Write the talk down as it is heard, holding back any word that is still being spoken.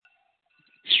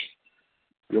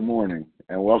Good morning,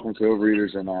 and welcome to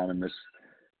Overeaters Anonymous,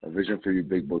 a Vision for You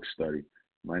Big Book study.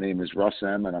 My name is Russ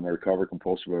M., and I'm a recovered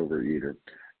compulsive overeater.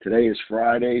 Today is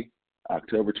Friday,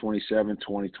 October 27,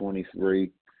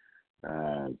 2023,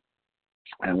 and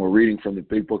we're reading from the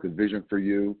Big Book of Vision for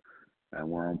You, and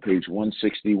we're on page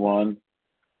 161,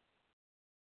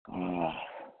 the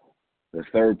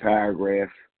third paragraph,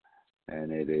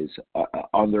 and it is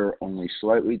under only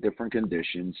slightly different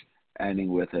conditions,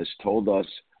 ending with has told us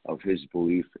of his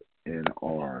belief in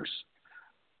ours.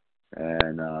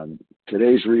 And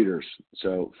today's readers,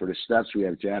 so for the steps, we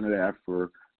have Janet F. For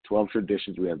 12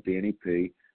 traditions, we have Danny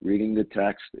P. Reading the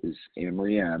text is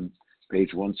Amory M.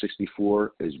 Page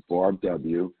 164 is Barb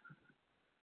W.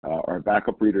 Our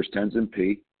backup reader is Tenzin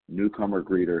P. Newcomer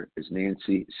greeter is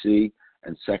Nancy C.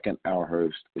 And second, our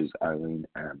host is Eileen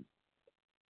M.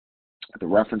 The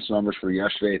reference numbers for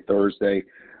yesterday, Thursday,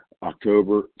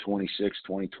 October 26,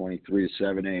 2023,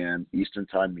 7 a.m. Eastern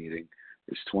Time meeting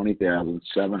is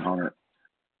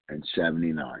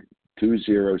 20,779,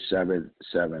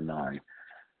 20779.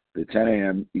 The 10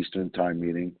 a.m. Eastern Time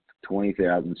meeting,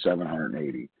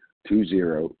 20,780,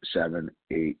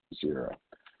 20780.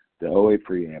 The OA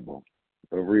Preamble.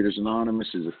 Overeaters Anonymous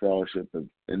is a fellowship of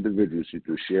individuals who,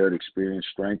 through shared experience,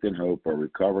 strength, and hope, are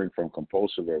recovering from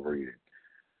compulsive overeating.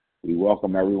 We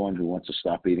welcome everyone who wants to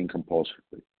stop eating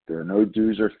compulsively. There are no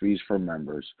dues or fees for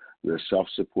members. We are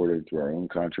self-supported through our own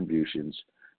contributions,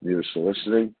 neither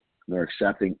soliciting nor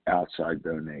accepting outside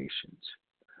donations.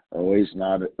 Always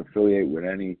not affiliate with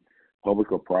any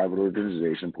public or private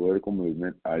organization, political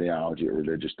movement, ideology, or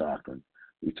religious doctrine.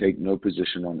 We take no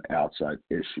position on outside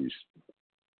issues.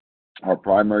 Our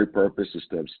primary purpose is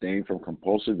to abstain from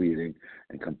compulsive eating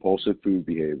and compulsive food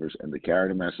behaviors and to carry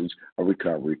the message of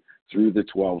recovery through the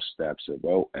 12 steps of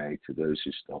OA to those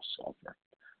who still suffer.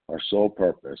 Our sole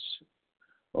purpose.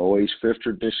 OA's fifth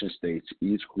tradition states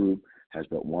each group has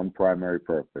but one primary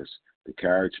purpose, to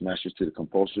carry its message to the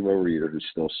compulsive overeater who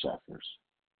still suffers.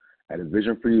 At a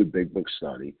Vision for You Big Book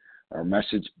study, our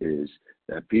message is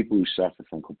that people who suffer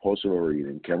from compulsive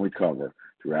overeating can recover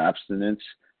through abstinence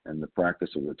and the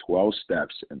practice of the 12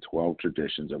 steps and 12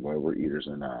 traditions of Overeaters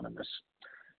Anonymous.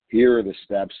 Here are the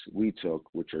steps we took,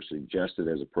 which are suggested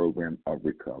as a program of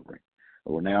recovery. I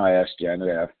will now ask Janet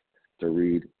F. to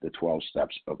read the 12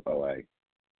 steps of OA.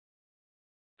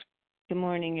 Good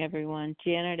morning, everyone.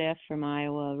 Janet F. from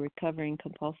Iowa, recovering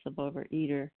compulsive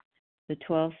overeater. The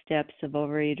 12 steps of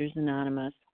Overeaters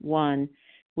Anonymous. 1.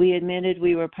 We admitted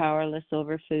we were powerless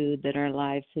over food, that our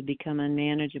lives had become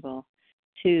unmanageable.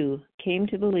 2. Came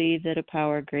to believe that a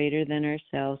power greater than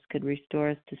ourselves could restore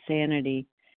us to sanity.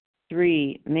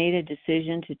 3. Made a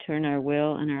decision to turn our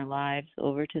will and our lives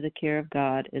over to the care of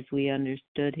God as we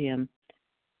understood Him.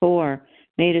 4.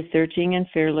 Made a searching and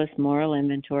fearless moral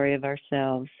inventory of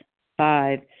ourselves.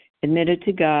 5. Admitted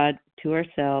to God, to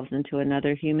ourselves, and to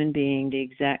another human being the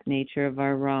exact nature of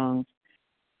our wrongs.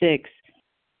 6.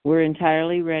 We're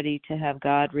entirely ready to have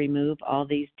God remove all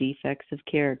these defects of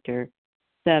character.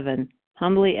 7.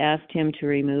 Humbly asked Him to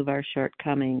remove our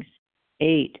shortcomings.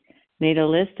 8. Made a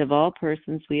list of all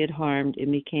persons we had harmed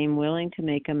and became willing to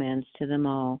make amends to them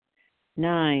all.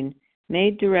 9.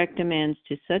 Made direct amends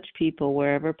to such people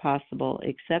wherever possible,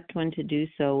 except when to do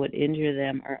so would injure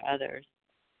them or others.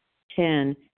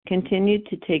 10. Continued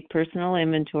to take personal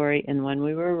inventory, and when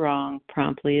we were wrong,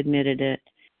 promptly admitted it.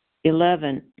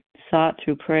 11. Sought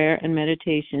through prayer and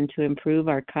meditation to improve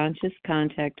our conscious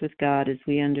contact with God as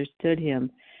we understood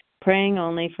Him, praying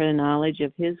only for the knowledge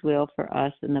of His will for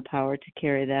us and the power to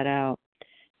carry that out.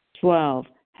 12.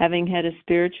 Having had a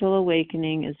spiritual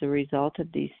awakening as a result of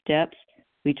these steps,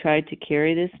 we tried to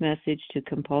carry this message to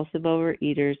compulsive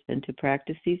overeaters and to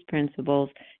practice these principles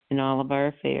in all of our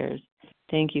affairs.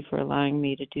 Thank you for allowing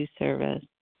me to do service.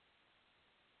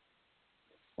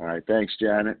 All right, thanks,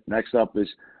 Janet. Next up is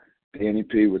Danny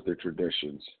P. with the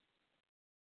traditions.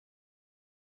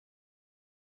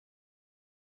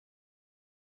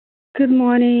 Good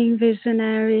morning,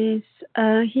 visionaries.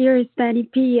 Here is Danny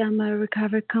P. I'm a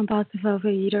recovered compulsive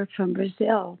overeater from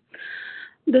Brazil.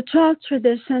 The 12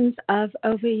 traditions of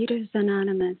Overeaters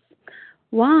Anonymous.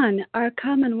 1. Our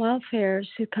common welfare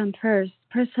should come first.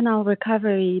 Personal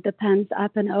recovery depends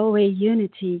upon OA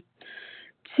unity.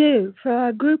 2. For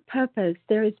our group purpose,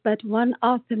 there is but one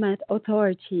ultimate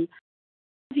authority,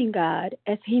 loving God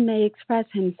as He may express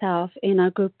Himself in our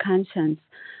group conscience.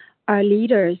 Our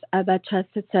leaders are but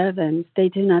trusted servants. They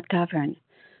do not govern.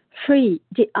 3.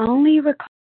 The only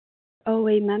requirement of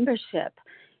OA membership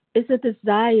is a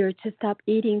desire to stop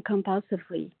eating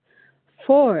compulsively.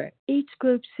 4. Each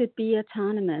group should be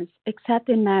autonomous, except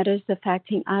in matters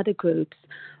affecting other groups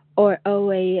or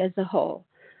OA as a whole.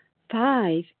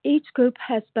 5. Each group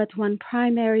has but one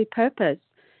primary purpose: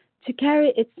 to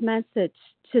carry its message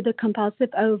to the compulsive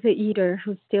overeater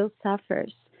who still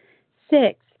suffers.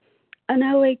 6. An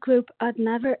OA group ought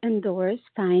never endorse,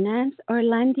 finance, or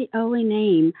lend the OA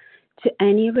name to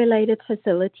any related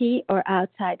facility or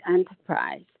outside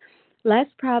enterprise,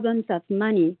 lest problems of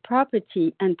money,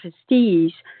 property, and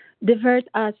prestige divert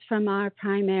us from our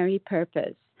primary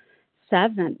purpose.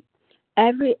 7.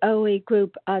 Every OA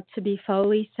group ought to be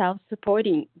fully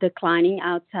self-supporting, declining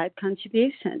outside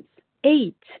contributions.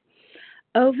 8.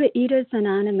 Overeaters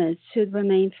Anonymous should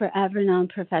remain forever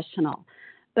non-professional,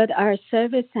 but our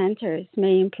service centers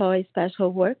may employ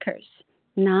special workers.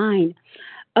 9.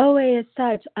 OA as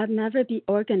such ought never be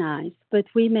organized, but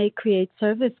we may create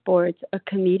service boards or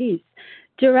committees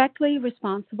directly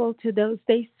responsible to those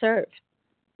they serve.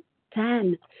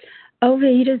 10.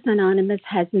 Overeaters Anonymous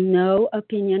has no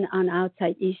opinion on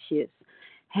outside issues.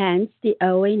 Hence, the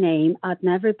OA name ought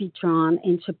never be drawn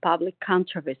into public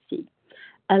controversy.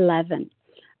 11.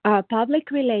 Our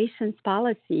public relations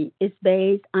policy is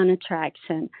based on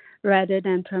attraction rather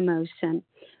than promotion.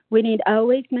 We need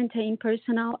always maintain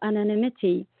personal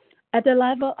anonymity at the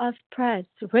level of press,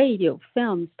 radio,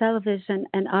 film, television,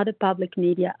 and other public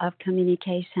media of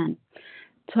communication.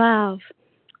 12.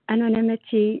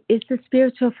 Anonymity is the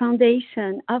spiritual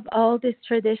foundation of all these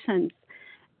traditions,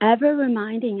 ever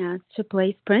reminding us to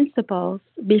place principles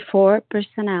before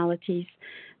personalities.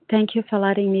 Thank you for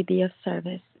letting me be of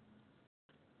service.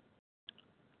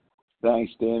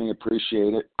 Thanks, Danny.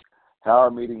 Appreciate it. How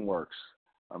our meeting works.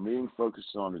 Our meeting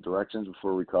focuses on the directions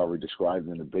before recovery described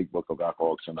in the Big Book of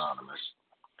Alcoholics Anonymous.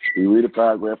 We read a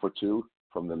paragraph or two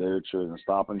from the literature and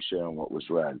stop and share on what was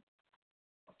read.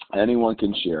 Anyone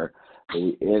can share, but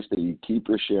we ask that you keep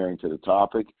your sharing to the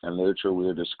topic and literature we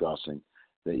are discussing,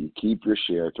 that you keep your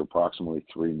share to approximately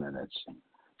 3 minutes.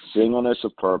 Singleness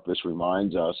of purpose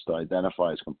reminds us to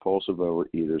identify as compulsive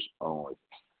overeaters only.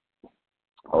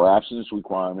 Our abstinence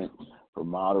requirement for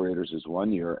moderators is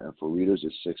 1 year and for readers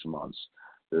is 6 months.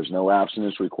 There's no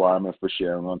abstinence requirement for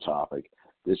sharing on topic.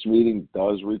 This meeting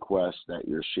does request that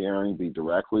your sharing be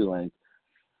directly linked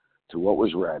to what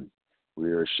was read.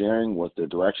 We are sharing what the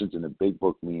directions in the Big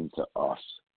Book mean to us.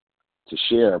 To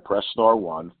share, press star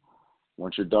 1.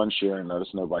 Once you're done sharing, let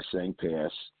us know by saying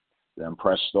pass. Then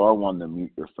press star 1 to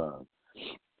mute your phone.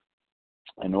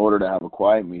 In order to have a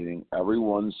quiet meeting,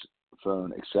 everyone's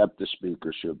phone except the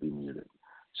speaker should be muted.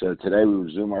 So today we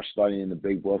resume our study in the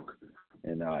Big Book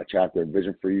in chapter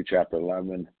Vision for You, chapter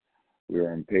 11. We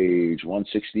are on page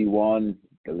 161,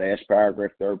 the last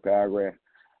paragraph, third paragraph,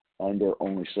 under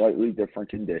only slightly different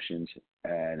conditions,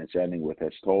 and it's ending with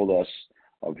has told us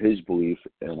of his belief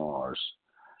in ours.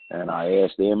 And I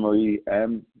asked Anne-Marie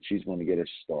M. She's going to get us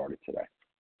started today.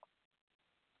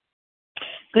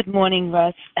 Good morning,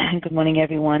 Russ. Good morning,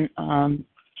 everyone.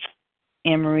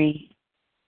 Anne-Marie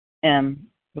M.,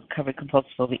 recovered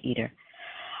compulsive overeater.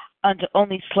 Under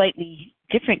only slightly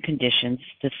different conditions,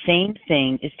 the same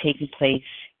thing is taking place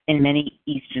in many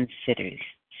eastern cities.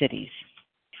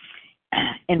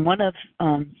 In one of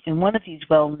these is a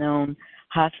well-known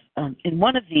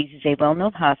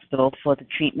hospital for the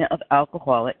treatment of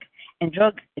alcoholic and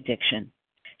drug addiction.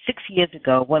 6 years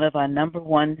ago, one of our number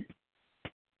was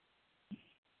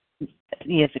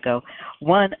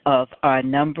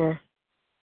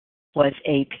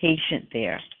a patient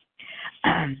there.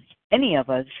 Many of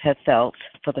us have felt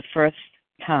for the first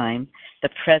time the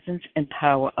presence and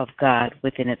power of God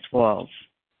within its walls.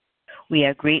 We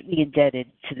are greatly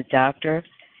indebted to the doctor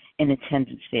in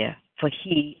attendance there, for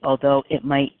he, although it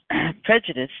might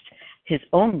prejudice his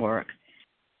own work,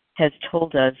 has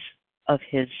told us of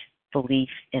his belief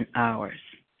in ours.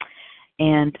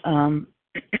 And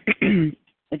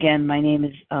again, my name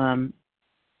is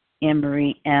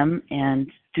Anne-Marie M.,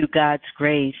 and through God's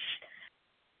grace,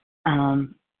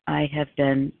 I have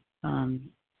been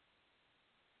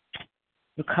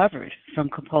recovered from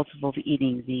compulsive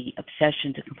overeating. The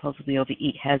obsession to compulsively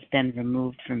overeat has been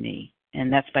removed from me,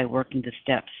 and that's by working the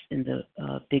steps in the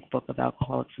Big Book of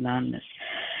Alcoholics Anonymous.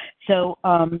 So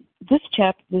this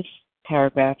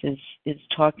paragraph is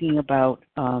talking about,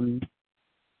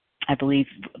 I believe,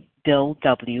 Bill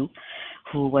W.,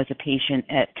 who was a patient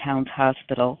at Towns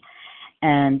Hospital,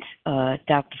 and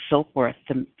Dr. Silkworth,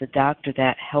 the doctor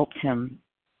that helped him.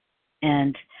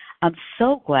 And I'm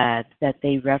so glad that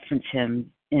they reference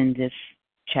him in this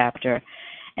chapter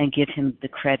and give him the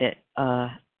credit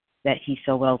that he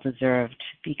so well deserved,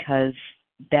 because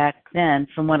back then,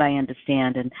 from what I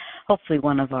understand, and hopefully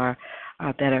one of our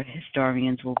better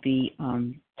historians will be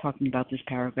talking about this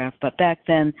paragraph, but back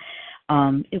then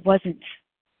it wasn't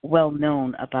well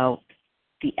known about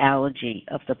the allergy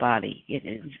of the body. It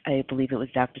is, I believe it was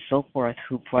Dr. Silkworth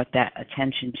who brought that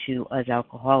attention to us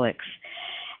alcoholics.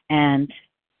 And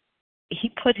he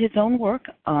put his own work,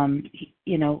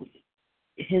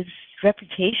 his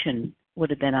reputation would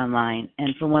have been online.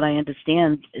 And from what I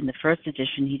understand, in the first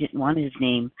edition, he didn't want his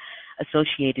name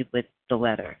associated with the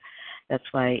letter. That's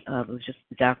why it was just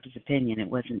the doctor's opinion. It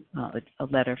wasn't a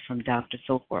letter from Dr.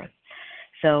 Silkworth.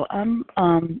 So I'm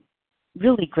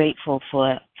really grateful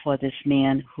for this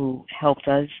man who helped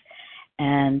us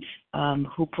and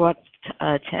who brought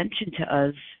attention to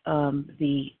us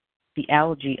the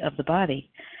allergy of the body.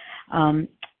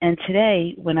 And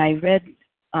today, when I read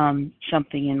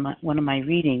something in one of my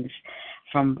readings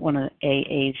from one of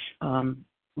AA's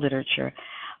literature,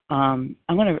 I'm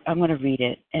gonna read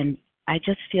it, and I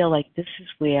just feel like this is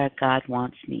where God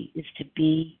wants me, is to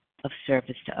be of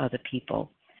service to other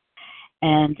people.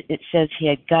 And it says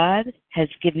here, God has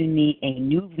given me a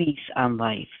new lease on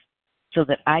life so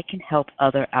that I can help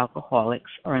other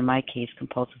alcoholics, or in my case,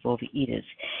 compulsive overeaters.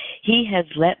 He has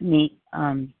let me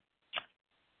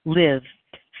live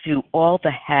through all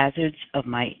the hazards of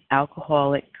my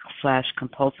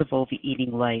alcoholic/compulsive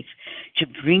overeating life to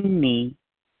bring me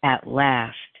at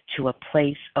last to a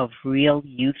place of real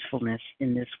usefulness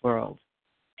in this world.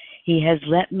 He has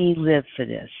let me live for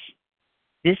this.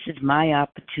 This is my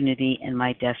opportunity and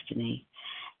my destiny.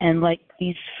 And like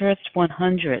these first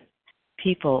 100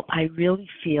 people, I really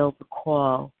feel the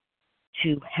call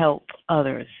to help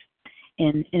others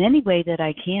in any way that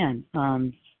I can.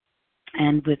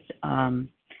 And with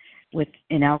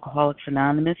in Alcoholics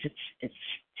Anonymous, it's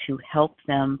to help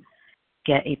them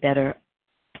get a better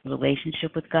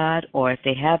relationship with God, or if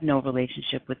they have no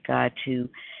relationship with God, to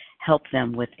help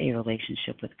them with a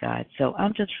relationship with God. So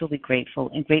I'm just really grateful,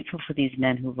 and grateful for these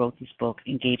men who wrote this book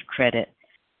and gave credit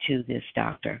to this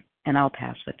doctor. And I'll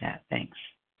pass with that. Thanks.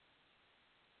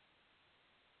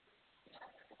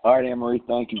 All right, Anne-Marie,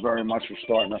 thank you very much for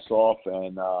starting us off.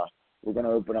 And we're going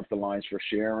to open up the lines for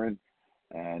sharing.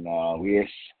 And we ask,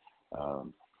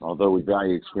 although we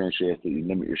value experience, we ask that you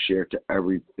limit your share to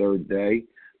every third day.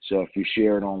 So if you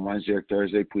share it on Wednesday or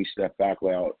Thursday, please step back,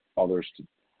 allow others to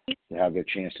have their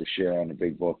chance to share on the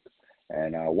big book.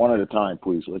 And one at a time,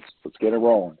 please. Let's get it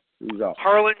rolling. Who's up?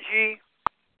 Harlan G.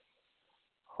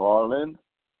 Harlan.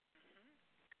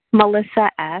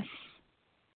 Melissa S.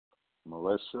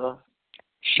 Melissa.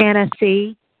 Shanna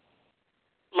C.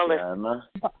 Shanna.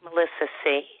 Melissa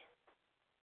C.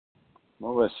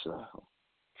 Melissa.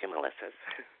 Two Melissas.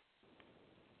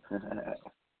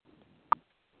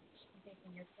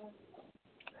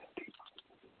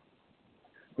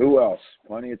 Who else?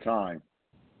 Plenty of time.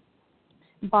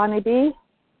 Bonnie B.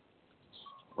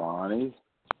 Bonnie.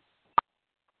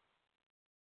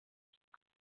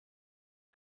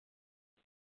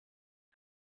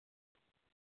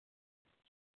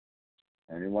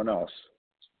 Anyone else?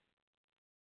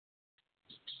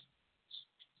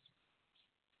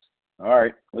 All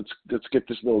right, let's get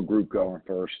this little group going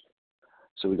first.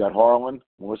 So we got Harlan,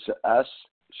 Melissa S,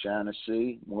 Shanna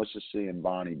C, Melissa C, and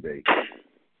Bonnie B.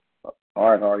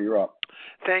 All right, Harlan, you're up.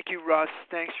 Thank you, Russ.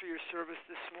 Thanks for your service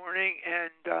this morning,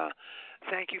 and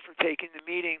thank you for taking the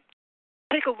meeting.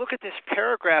 Take a look at this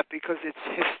paragraph because it's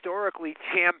historically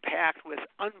jam-packed with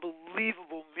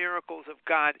unbelievable miracles of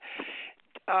God.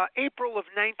 April of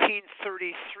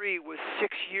 1933 was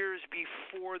 6 years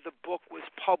before the book was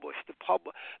published.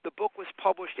 The book was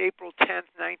published April 10th,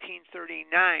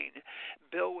 1939.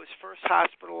 Bill was first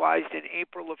hospitalized in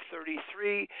April of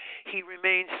 33. He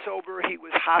remained sober. He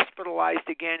was hospitalized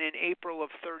again in April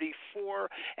of 34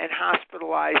 and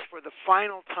hospitalized for the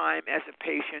final time as a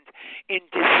patient in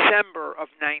December of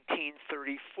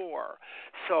 1934.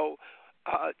 So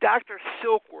Dr.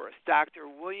 Silkworth, Dr.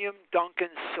 William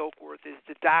Duncan Silkworth, is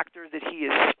the doctor that he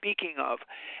is speaking of.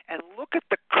 And look at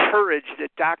the courage that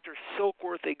Dr.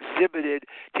 Silkworth exhibited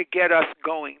to get us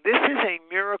going. This is a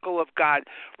miracle of God.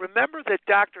 Remember that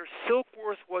Dr.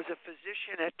 Silkworth was a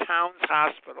physician at Towns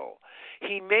Hospital.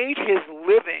 He made his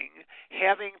living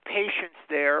having patients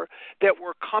there that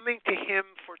were coming to him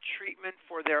for treatment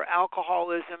for their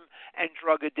alcoholism and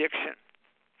drug addiction.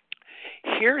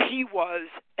 Here he was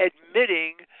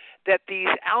admitting that these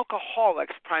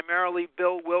alcoholics, primarily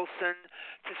Bill Wilson,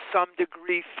 to some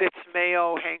degree Fitz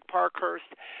Mayo, Hank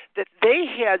Parkhurst, that they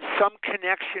had some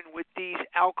connection with these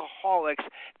alcoholics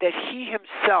that he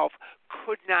himself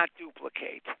could not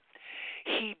duplicate.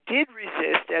 He did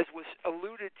resist, as was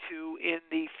alluded to in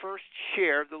the first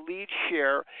share, the lead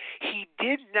share. He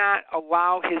did not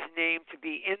allow his name to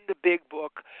be in the big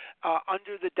book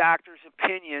under the doctor's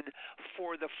opinion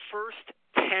for the first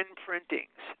 10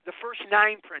 printings, the first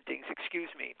 9 printings, excuse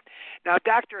me. Now,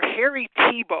 Dr. Harry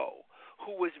Tiebout,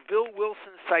 who was Bill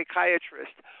Wilson's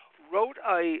psychiatrist, wrote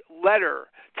a letter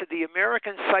to the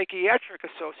American Psychiatric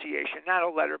Association, not a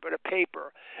letter, but a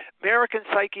paper, American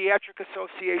Psychiatric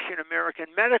Association,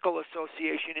 American Medical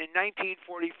Association in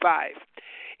 1945.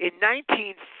 In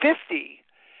 1950,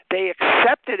 they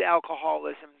accepted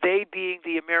alcoholism, they being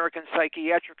the American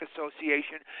Psychiatric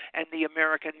Association and the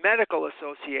American Medical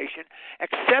Association,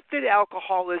 accepted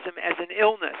alcoholism as an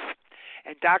illness.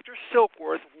 And Dr.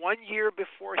 Silkworth, 1 year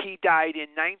before he died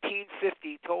in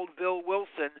 1950, told Bill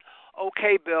Wilson,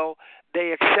 okay, Bill,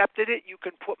 they accepted it. You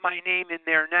can put my name in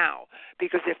there now.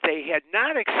 Because if they had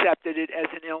not accepted it as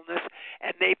an illness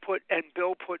and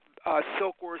Bill put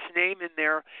Silkworth's name in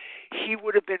there, he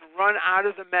would have been run out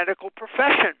of the medical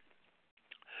profession.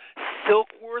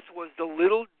 Silkworth was the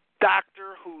little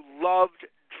doctor who loved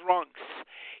drunks.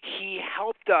 He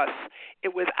helped us.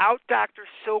 Without Dr.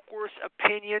 Silkworth's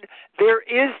opinion, there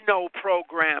is no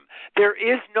program. There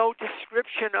is no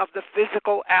description of the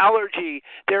physical allergy.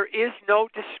 There is no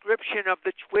description of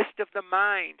the twist of the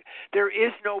mind. There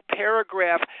is no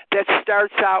paragraph that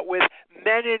starts out with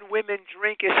men and women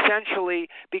drink essentially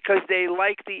because they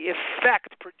like the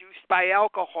effect produced by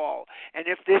alcohol. And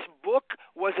if this book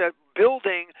was a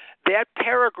building, that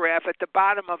paragraph at the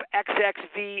bottom of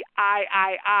XXVIII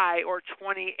or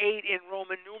 28 in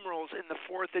Roman numerals in the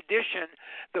 4th edition,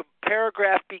 the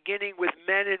paragraph beginning with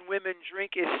men and women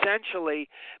drink essentially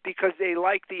because they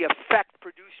like the effect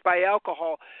produced by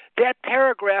alcohol, that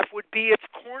paragraph would be its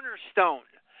cornerstone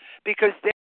because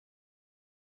that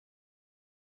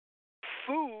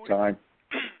food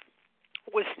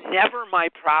was never my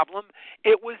problem.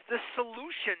 It was the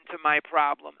solution to my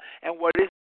problem. And what is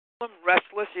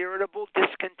restless, irritable,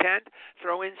 discontent,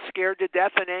 throw in scared to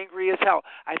death and angry as hell.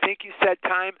 I think you said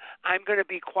time. I'm going to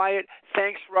be quiet.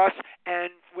 Thanks, Russ. And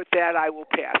with that, I will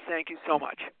pass. Thank you so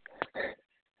much.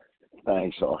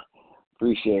 Thanks, all.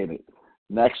 Appreciate it.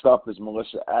 Next up is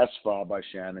Melissa S., followed by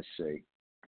Shanna C.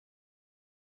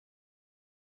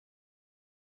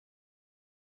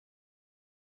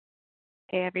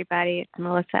 Hey, everybody. It's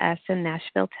Melissa S. in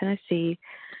Nashville, Tennessee.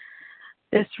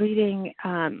 This reading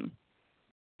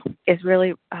is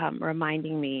really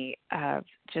reminding me of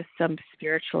just some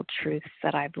spiritual truths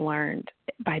that I've learned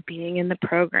by being in the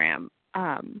program.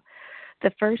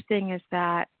 The first thing is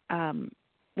that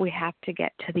we have to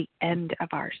get to the end of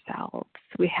ourselves.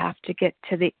 We have to get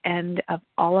to the end of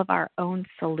all of our own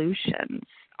solutions,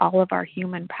 all of our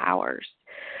human powers.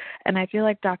 And I feel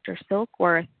like Dr.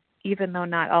 Silkworth, even though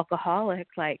not alcoholic,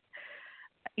 like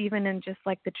even in just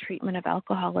like the treatment of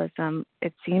alcoholism,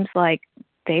 it seems like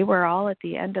they were all at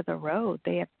the end of the road.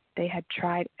 They had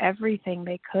tried everything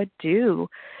they could do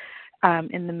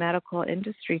in the medical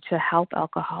industry to help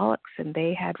alcoholics, and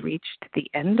they had reached the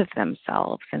end of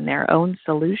themselves and their own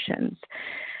solutions.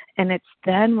 And it's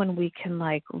then when we can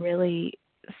like really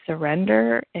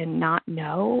surrender and not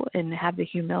know and have the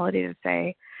humility to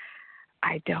say,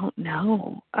 I don't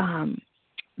know,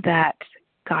 that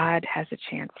God has a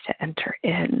chance to enter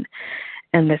in.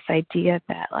 And this idea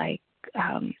that like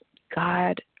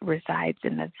God resides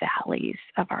in the valleys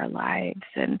of our lives,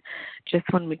 and just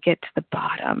when we get to the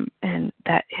bottom, and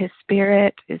that his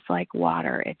spirit is like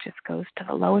water. It just goes to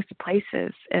the lowest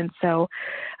places. And so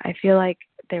I feel like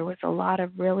there was a lot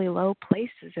of really low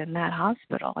places in that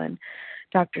hospital, and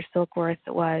Dr. Silkworth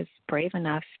was brave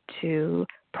enough to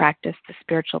practice the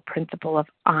spiritual principle of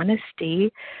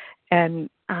honesty and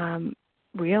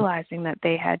realizing that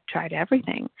they had tried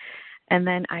everything. And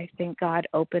then I think God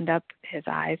opened up his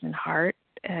eyes and heart,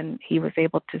 and he was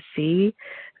able to see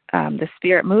the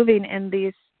Spirit moving in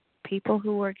these people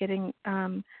who were getting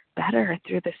better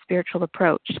through the spiritual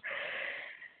approach.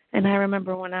 And I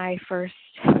remember when I first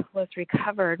was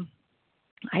recovered,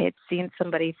 I had seen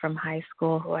somebody from high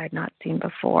school who I had not seen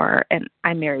before, and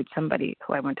I married somebody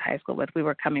who I went to high school with. We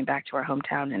were coming back to our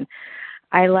hometown, and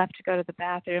I left to go to the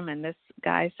bathroom, and this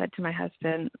guy said to my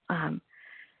husband,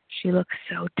 she looks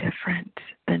so different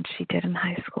than she did in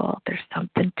high school. There's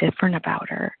something different about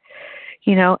her,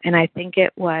 you know, and I think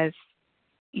it was,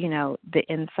 you know, the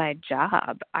inside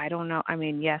job. I don't know. I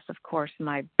mean, yes, of course,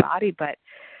 my body, but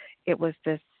it was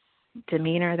this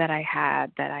demeanor that I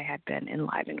had been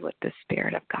enlivened with the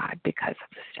Spirit of God because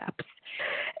of the steps.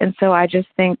 And so I just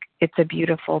think it's a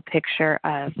beautiful picture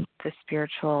of the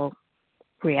spiritual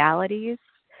realities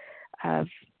of,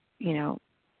 you know,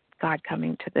 God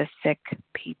coming to the sick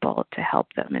people to help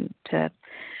them and to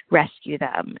rescue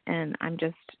them. And I'm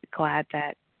just glad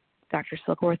that Dr.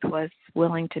 Silkworth was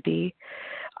willing to be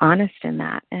honest in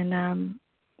that. And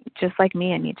just like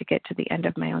me, I need to get to the end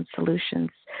of my own solutions,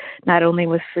 not only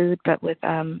with food, but with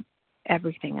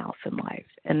everything else in life.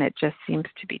 And it just seems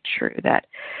to be true that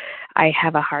I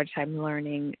have a hard time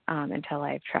learning until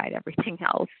I've tried everything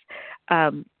else.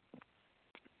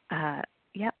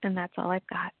 Yep, and that's all I've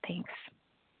got. Thanks.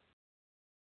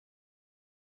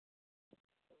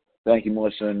 Thank you,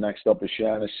 Melissa. And next up is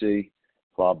Shanna C.,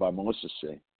 followed by Melissa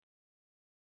C.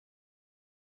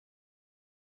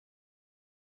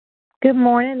 Good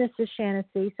morning. This is Shanna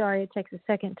C. Sorry, it takes a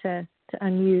second to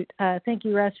unmute. Thank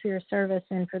you, Russ, for your service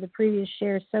and for the previous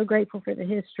shares. So grateful for the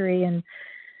history and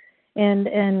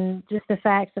just the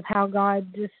facts of how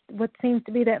God, just what seems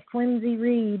to be that flimsy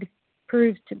reed,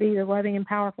 proves to be the loving and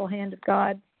powerful hand of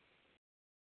God.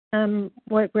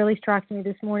 What really strikes me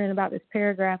this morning about this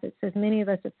paragraph, it says, many of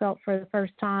us have felt for the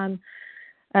first time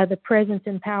the presence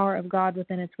and power of God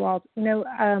within its walls. You know,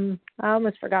 I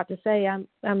almost forgot to say,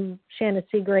 I'm Shanna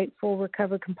C., grateful,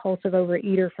 recovered compulsive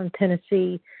overeater from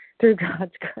Tennessee through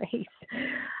God's grace.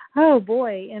 Oh,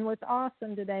 boy. And what's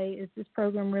awesome today is this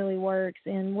program really works.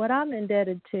 And what I'm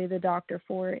indebted to the doctor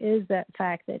for is that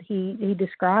fact that he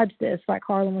describes this, like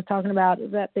Harlan was talking about,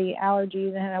 that the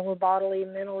allergies that were bodily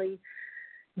and mentally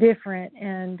different.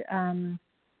 And,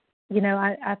 you know,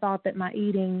 I thought that my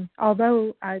eating,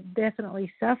 although I definitely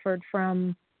suffered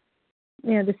from,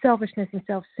 you know, the selfishness and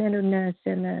self-centeredness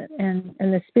and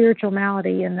the spiritual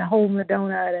malady and the hole in the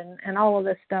donut and all of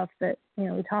this stuff that, you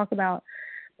know, we talk about,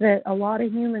 that a lot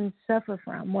of humans suffer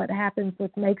from. What happens,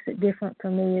 what makes it different for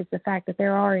me is the fact that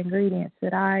there are ingredients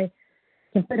that I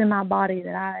can put in my body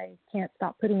that I can't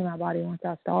stop putting in my body once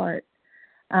I start.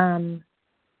 And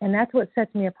that's what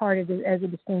sets me apart as a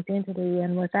distinct entity.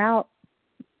 And without,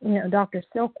 you know, Dr.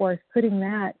 Silkworth putting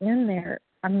that in there,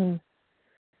 I mean,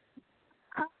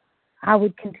 I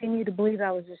would continue to believe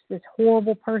I was just this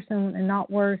horrible person and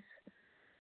not worth,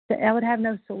 I would have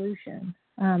no solution.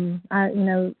 You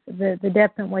know, the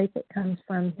depth and weight that comes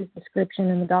from his description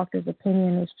and the doctor's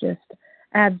opinion is just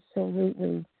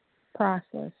absolutely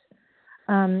priceless.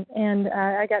 And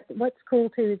I got, what's cool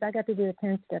too is I got to do a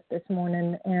 10-step this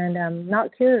morning, and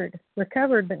not cured,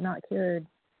 recovered but not cured.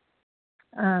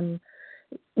 You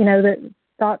know, the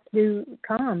thoughts do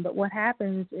come, but what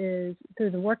happens is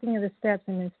through the working of the steps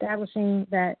and establishing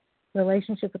that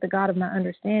relationship with the God of my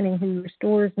understanding, who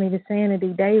restores me to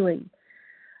sanity daily.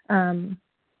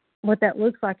 What that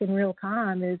looks like in real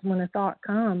time is when a thought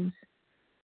comes,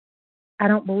 I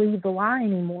don't believe the lie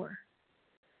anymore.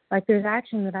 Like there's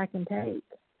action that I can take.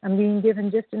 I'm being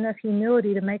given just enough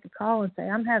humility to make a call and say,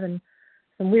 I'm having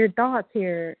some weird thoughts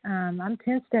here. I'm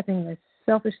 10-stepping this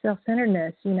selfish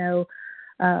self-centeredness, you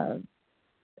know,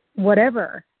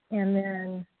 whatever. And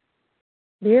then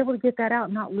be able to get that out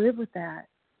and not live with that.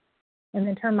 And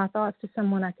then turn my thoughts to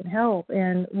someone I can help.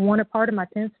 And one part of my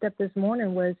 10-step this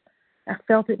morning was I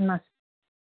felt it in my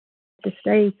to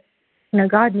stay, you know,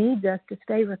 God needs us to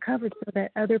stay recovered so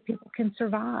that other people can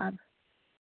survive.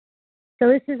 So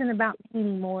this isn't about me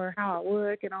anymore, how I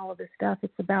look and all of this stuff.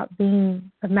 It's about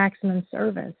being of maximum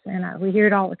service. And we hear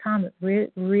it all the time.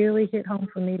 It really hit home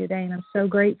for me today. And I'm so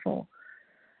grateful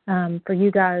for you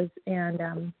guys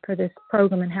and for this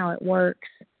program and how it works.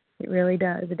 It really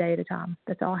does, a day at a time.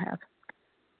 That's all I have.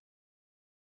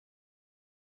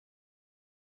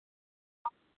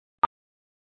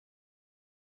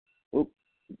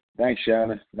 Thanks,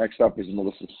 Shannon. Next up is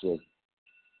Melissa C.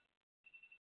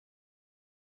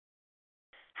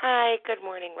 Hi, good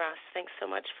morning, Russ. Thanks so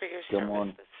much for your Good service.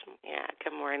 morning.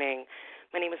 Good morning.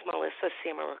 My name is Melissa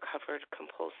C. I'm a recovered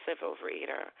compulsive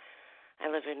overeater. I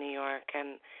live in New York,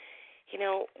 and you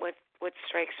know what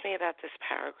strikes me about this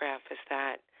paragraph is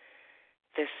that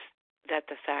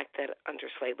the fact that under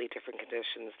slightly different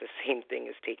conditions, the same thing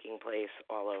is taking place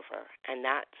all over, and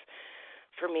that's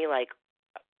for me like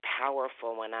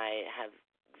powerful when I have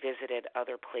visited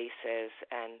other places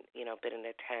and, you know, been in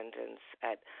attendance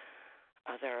at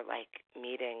other like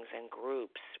meetings and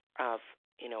groups of,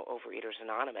 you know, Overeaters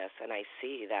Anonymous, and I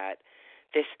see that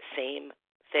this same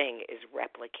thing is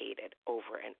replicated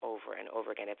over and over and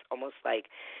over again. It's almost like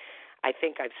I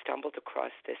think I've stumbled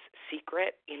across this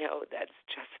secret, you know, that's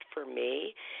just for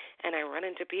me, and I run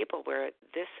into people where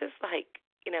this is like,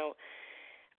 you know,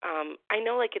 I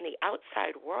know, like in the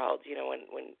outside world, you know,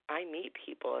 when I meet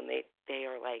people and they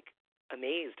are like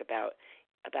amazed about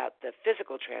the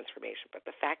physical transformation, but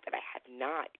the fact that I had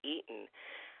not eaten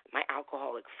my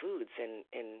alcoholic foods in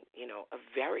you know a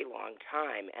very long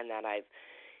time, and that I've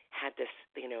had this,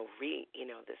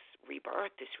 this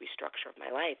rebirth, this restructure of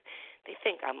my life, they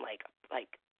think I'm like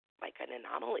an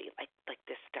anomaly, like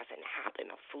this doesn't happen,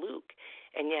 a fluke.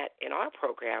 And yet in our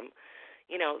program,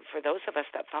 for those of us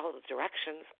that follow the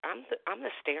directions, I'm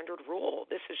the standard rule.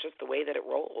 This is just the way that it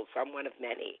rolls. I'm one of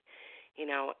many,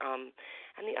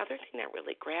 and the other thing that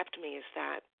really grabbed me is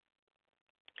that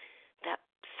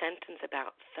sentence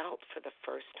about felt for the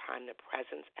first time the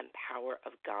presence and power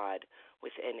of God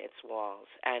within its walls.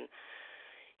 And,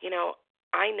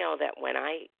 I know that when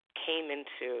I came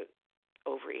into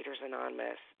Overeaters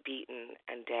Anonymous, beaten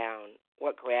and down,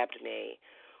 what grabbed me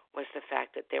was the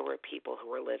fact that there were people who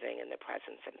were living in the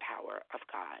presence and power of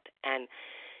God. And,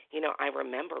 I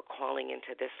remember calling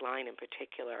into this line in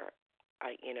particular,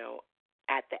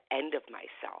 at the end of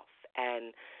myself.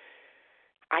 And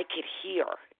I could hear,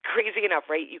 crazy enough,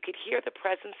 right? You could hear the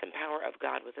presence and power of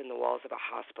God within the walls of a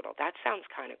hospital. That sounds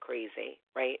kind of crazy,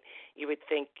 right? You would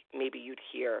think maybe you'd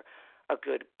hear a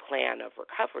good plan of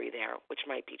recovery there, which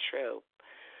might be true.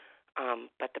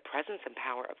 But the presence and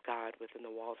power of God within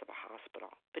the walls of a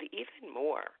hospital. But even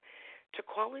more, to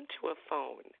call into a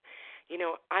phone.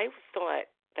 I thought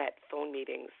that phone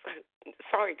meetings,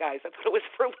 sorry guys, I thought it was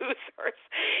for losers.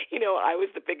 I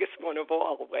was the biggest one of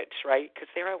all, right?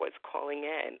 Because there I was calling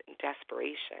in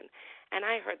desperation. And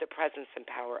I heard the presence and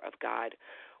power of God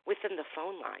within the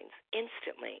phone lines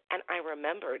instantly. And I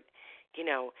remembered,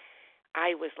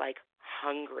 I was like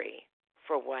hungry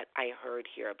for what I heard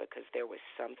here because there was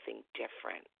something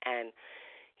different. And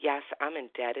yes, I'm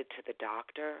indebted to the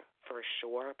doctor for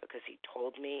sure because he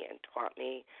told me and taught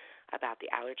me about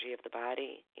the allergy of the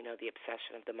body, the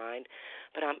obsession of the mind.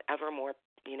 But I'm ever more,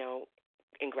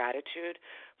 in gratitude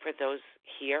for those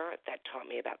here that taught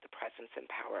me about the presence and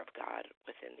power of God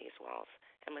within these walls.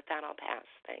 And with that, I'll pass.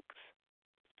 Thanks.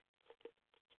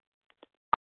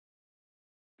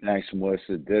 Thanks,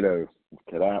 Melissa. Ditto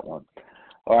to that one.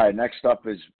 All right, next up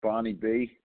is Bonnie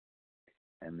B.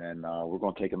 And then we're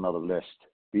going to take another list.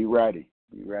 Be ready.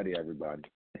 Be ready, everybody.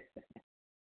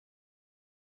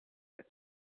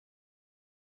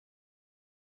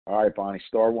 All right, Bonnie,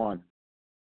 star one.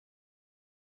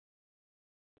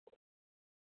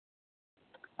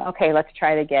 Okay, let's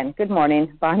try it again. Good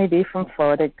morning. Bonnie B. from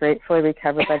Florida, gratefully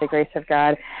recovered by the grace of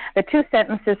God. The two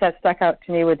sentences that stuck out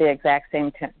to me were the exact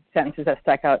same sentences that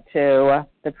stuck out to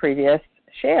the previous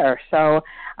share. So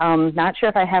not sure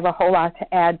if I have a whole lot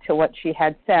to add to what she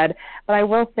had said, but I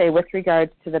will say with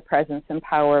regards to the presence and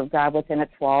power of God within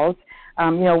its walls,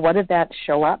 what did that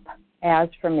show up as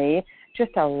for me?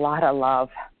 Just a lot of love.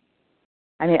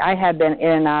 I mean, I had been in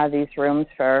and out of these rooms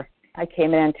I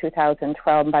came in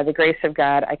 2012, and by the grace of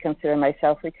God, I consider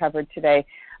myself recovered today.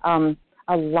 A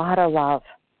lot of love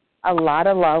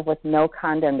with no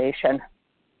condemnation.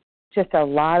 Just a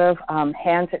lot of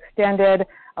hands extended,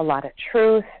 a lot of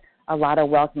truth, a lot of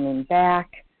welcoming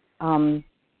back. And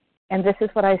this is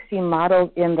what I see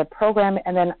modeled in the program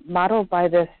and then modeled by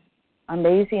this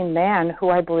amazing man who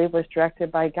I believe was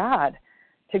directed by God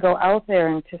to go out there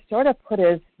and to sort of put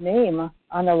his name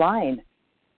on the line,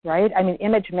 right? I mean,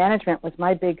 image management was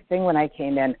my big thing when I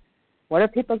came in. What are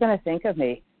people going to think of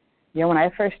me? When I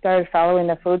first started following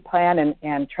the food plan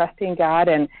and trusting God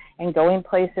and going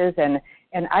places, and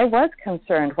I was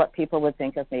concerned what people would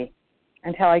think of me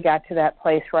until I got to that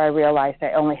place where I realized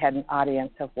I only had an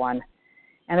audience of one.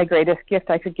 And the greatest gift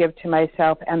I could give to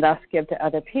myself and thus give to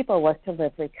other people was to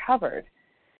live recovered.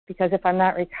 Because if I'm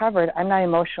not recovered, I'm not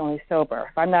emotionally sober.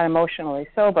 If I'm not emotionally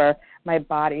sober, my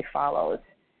body follows.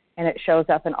 And it shows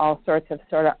up in all sorts of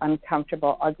sort of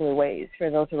uncomfortable, ugly ways for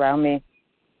those around me.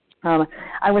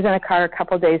 I was in a car a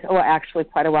couple of days, actually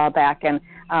quite a while back, and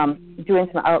doing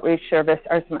some outreach service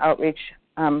or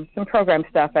some program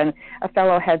stuff. And a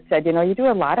fellow had said, you do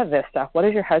a lot of this stuff. What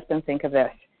does your husband think of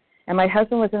this? And my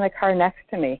husband was in the car next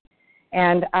to me.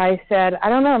 And I said, I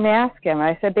don't know, let me ask him.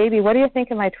 I said, baby, what do you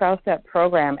think of my 12-step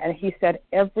program? And he said,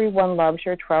 everyone loves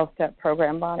your 12-step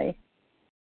program, Bonnie.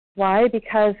 Why?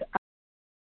 Because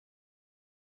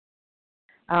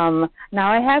now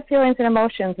I have feelings and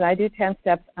emotions, and I do 10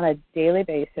 steps on a daily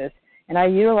basis. And I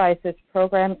utilize this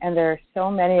program, and there are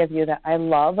so many of you that I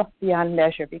love beyond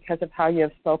measure because of how you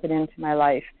have spoken into my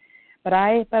life. But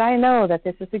I know that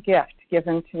this is a gift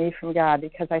given to me from God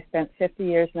because I spent 50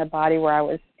 years in a body where I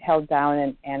was held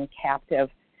down and captive.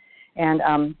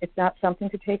 And it's not something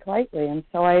to take lightly. And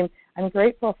so I'm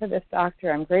grateful for this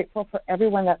doctor. I'm grateful for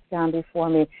everyone that's gone before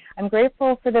me. I'm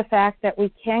grateful for the fact that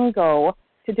we can go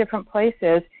to different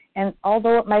places, and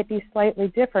although it might be slightly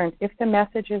different, if the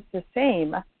message is the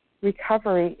same,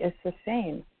 recovery is the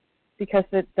same because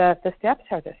the steps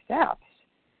are the steps.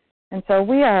 And so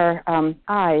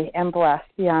I am blessed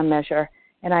beyond measure,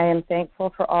 And I am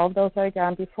thankful for all those that have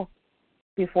gone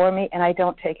before me, and I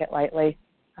don't take it lightly.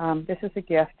 This is a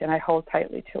gift, and I hold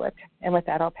tightly to it. And with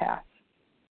that, I'll pass.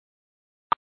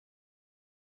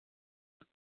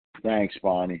 Thanks,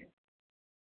 Bonnie.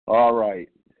 All right.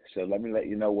 So let me let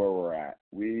you know where we're at.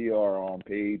 We are on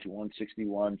page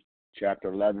 161,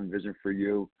 chapter 11, Vision for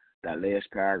You. That last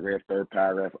paragraph, third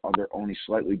paragraph, under only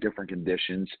slightly different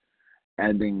conditions,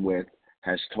 ending with,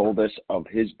 has told us of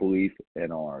his belief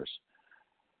in ours.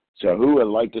 So who would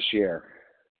like to share?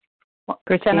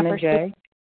 Christina J.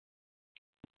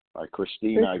 All right,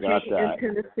 Christina, I got that.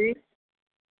 Tennessee.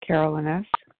 Carolyn S.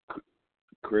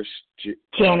 Chris G.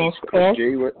 Janice Chris S.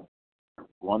 G.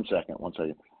 One second.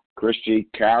 Chris G.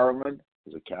 Carolyn.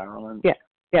 Is it Carolyn?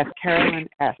 Yes, Carolyn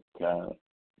S. Carolyn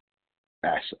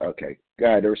S. Okay. Go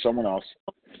ahead. There was someone else.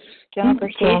 Jennifer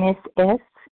Janice S.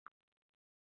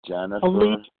 Jennifer.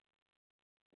 Elise.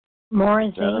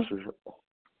 Morris. Jennifer.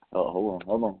 Oh,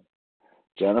 hold on.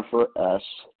 Jennifer S.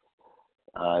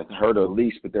 I heard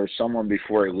Elise, but there's someone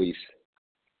before Elise.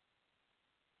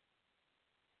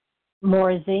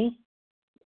 Morzy.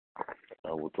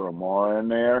 We'll throw Mara in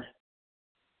there.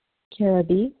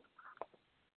 Caribbean.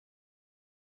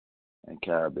 And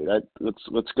Caribbean.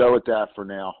 Let's go with that for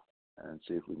now and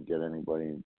see if we can get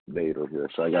anybody later here.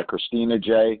 So I got Christina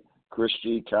J, Chris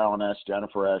G, Carolyn S,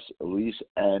 Jennifer S, Elise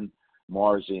N,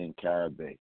 Marzi, and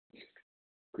Caribbean.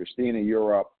 Christina,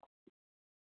 you're up.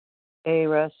 Hey,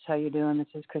 Russ, how you doing? This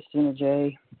is Christina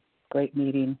J. Great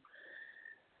meeting.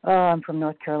 I'm from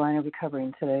North Carolina,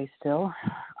 recovering today still.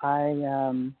 I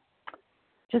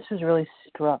just was really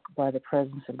struck by the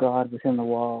presence of God within the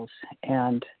walls,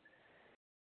 and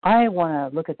I want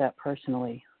to look at that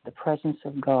personally, the presence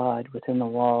of God within the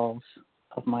walls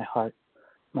of my heart,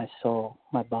 my soul,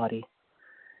 my body.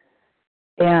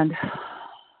 And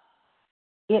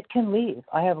it can leave.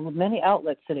 I have many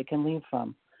outlets that it can leave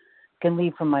from. It can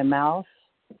leave from my mouth,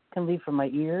 it can leave from my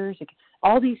ears.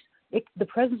 The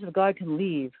presence of God can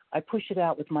leave. I push it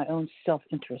out with my own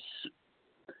self-interest.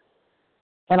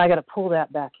 And I got to pull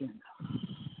that back in.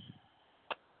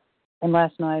 And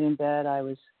last night in bed, I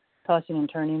was tossing and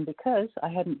turning because I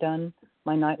hadn't done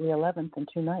my nightly 11th in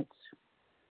 2 nights.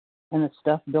 And the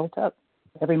stuff built up.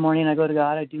 Every morning I go to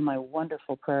God, I do my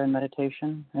wonderful prayer and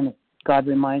meditation, and God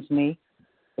reminds me,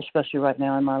 especially right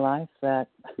now in my life, that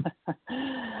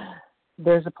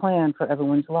there's a plan for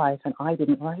everyone's life, and I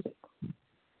didn't write it.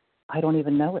 I don't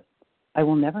even know it. I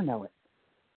will never know it.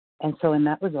 And so in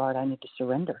that regard, I need to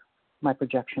surrender my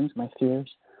projections, my fears.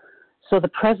 So the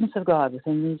presence of God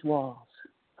within these walls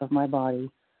of my body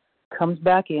comes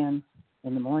back in the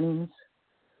mornings.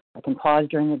 I can pause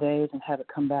during the days and have it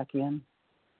come back in.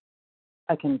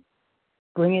 I can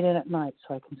bring it in at night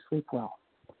so I can sleep well.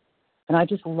 And I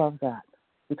just love that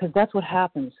because that's what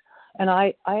happens. And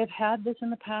I have had this in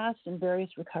the past in various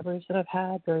recoveries that I've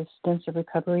had, various stints of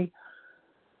recovery,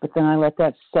 but then I let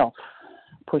that self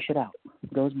push it out.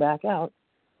 It goes back out,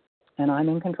 and I'm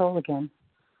in control again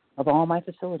of all my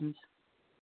facilities.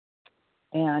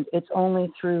 And it's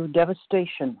only through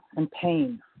devastation and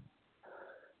pain,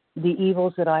 the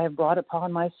evils that I have brought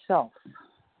upon myself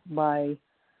by,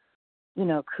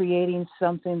 creating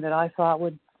something that I thought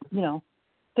would,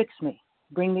 fix me,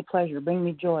 bring me pleasure, bring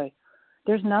me joy.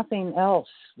 There's nothing else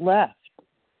left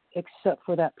except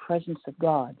for that presence of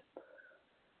God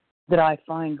that I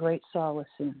find great solace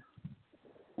in.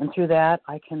 And through that,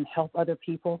 I can help other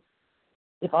people.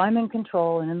 If I'm in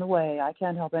control and in the way, I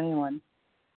can't help anyone,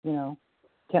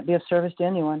 can't be of service to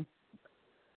anyone.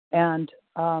 And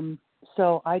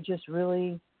so I just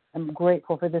really am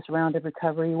grateful for this round of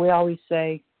recovery. We always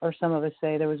say, or some of us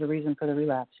say, there was a reason for the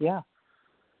relapse. Yeah,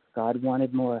 God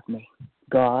wanted more of me.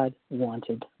 God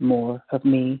wanted more of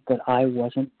me that I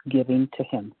wasn't giving to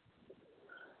him.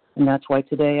 And that's why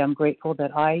today I'm grateful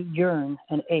that I yearn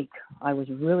and ache. I was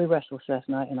really restless last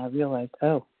night, and I realized,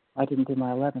 I didn't do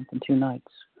my 11th in 2 nights.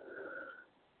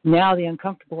 Now the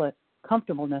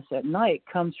uncomfortableness at night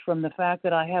comes from the fact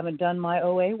that I haven't done my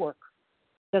OA work.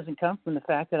 It doesn't come from the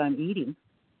fact that I'm eating.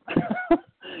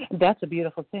 That's a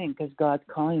beautiful thing because God's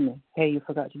calling me. Hey, you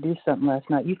forgot to do something last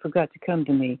night. You forgot to come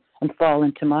to me and fall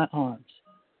into my arms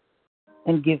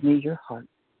and give me your heart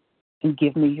and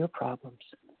give me your problems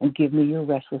and give me your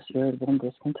restless, irritable, and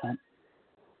discontent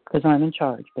because I'm in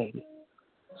charge, baby.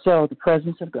 So the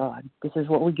presence of God, this is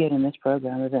what we get in this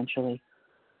program eventually.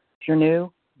 If you're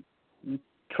new, you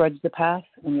trudge the path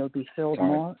and you'll be filled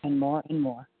more and more and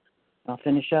more. I'll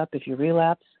finish up. If you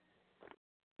relapse,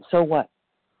 so what?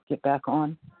 Get back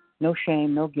on. No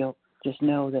shame, no guilt. Just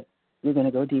know that you're going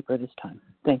to go deeper this time.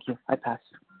 Thank you. I pass.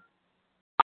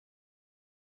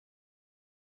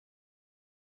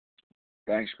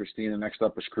 Thanks, Christina. Next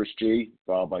up is Chris G.,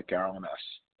 followed by Carolyn S.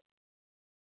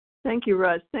 Thank you,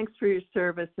 Russ. Thanks for your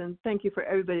service, and thank you for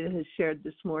everybody that has shared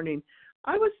this morning.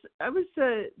 I was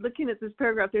looking at this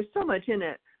paragraph. There's so much in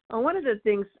it. One of the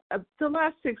things, the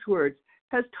last 6 words,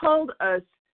 has told us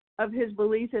of his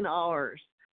belief in ours.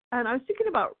 And I was thinking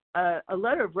about a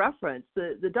letter of reference.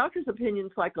 The doctor's opinion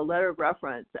is like a letter of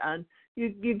reference, and you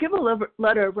give a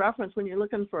letter of reference when you're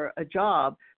looking for a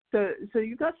job. So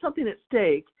you've got something at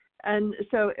stake. And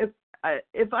so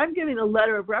if I'm giving a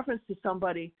letter of reference to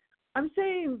somebody, I'm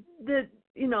saying that,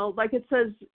 like it says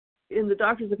in the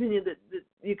doctor's opinion, that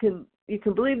you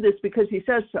can believe this because he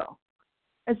says so.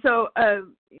 And so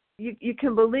you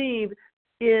can believe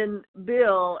in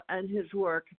Bill and his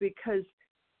work because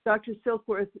Dr.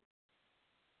 Silkworth,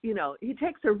 he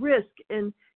takes a risk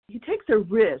in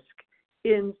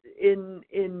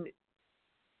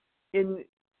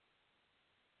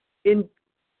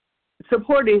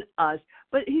supporting us,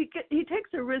 but he takes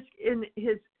a risk in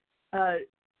his.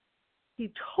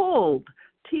 He told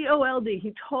he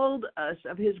told us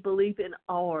of his belief in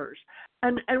ours,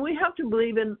 and we have to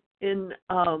believe in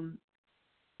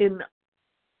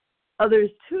others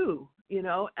too,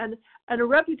 and a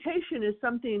reputation is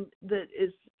something that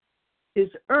is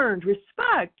earned.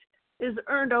 Respect is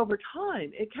earned over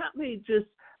time. It can't be just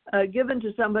given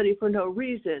to somebody for no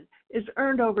reason. It's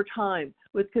earned over time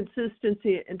with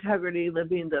consistency, integrity,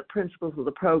 living the principles of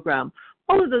the program,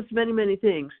 all of those many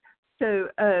things. So,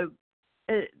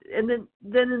 and then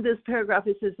in this paragraph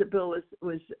it says that Bill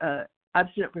was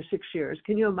abstinent for 6 years.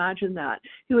 Can you imagine that?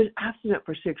 He was abstinent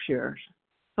for 6 years.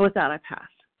 And with that, I pass.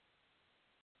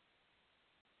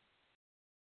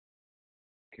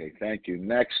 Okay, thank you.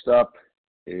 Next up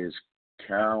is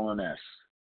Carolyn S.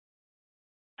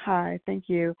 Hi, thank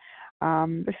you.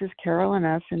 This is Carolyn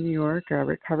S. in New York, a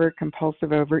recovered compulsive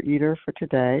overeater for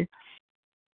today.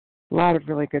 A lot of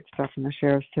really good stuff in the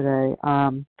shares today.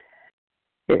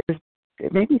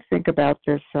 It made me think about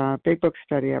this big book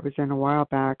study I was in a while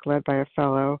back, led by a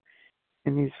fellow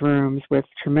in these rooms with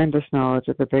tremendous knowledge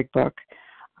of the big book.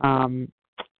 And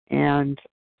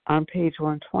on page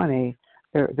 120,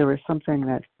 there was something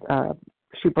that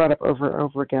she brought up over and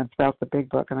over again about the big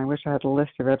book, and I wish I had a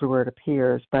list of everywhere it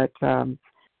appears, but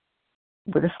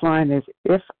this line is,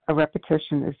 if a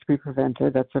repetition is to be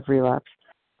prevented, that's of relapse,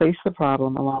 place the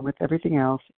problem along with everything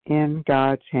else in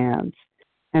God's hands.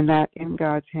 And that in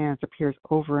God's hands appears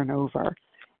over and over.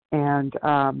 And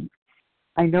I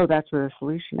know that's where the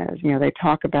solution is. They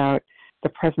talk about the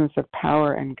presence of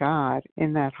power and God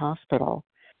in that hospital.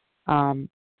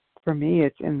 For me,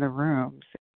 it's in the rooms.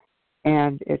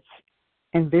 And it's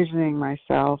envisioning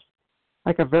myself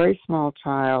like a very small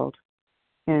child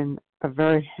in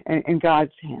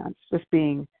God's hands, just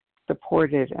being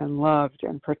supported and loved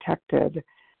and protected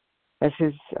as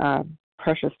his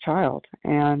precious child.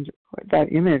 And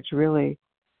that image really,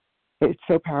 it's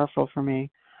so powerful for me.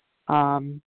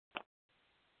 And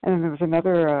then there was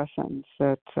another sentence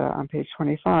that on page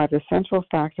 25, the central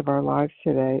fact of our lives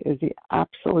today is the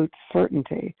absolute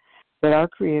certainty that our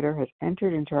Creator has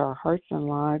entered into our hearts and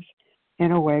lives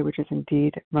in a way which is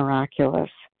indeed miraculous.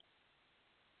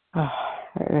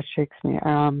 That shakes me.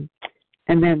 And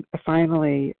then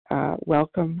finally,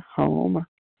 welcome home.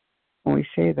 When we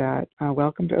say that,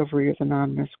 welcome to Overeaters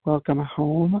Anonymous, welcome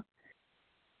home.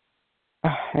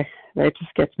 That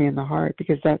just gets me in the heart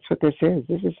because that's what this is.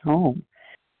 This is home.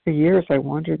 For years I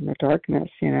wandered in the darkness,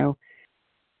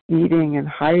 eating and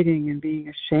hiding and being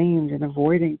ashamed and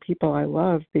avoiding people I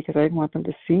love because I didn't want them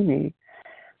to see me.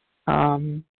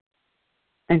 And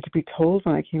to be told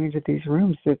when I came into these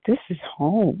rooms that this is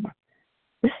home.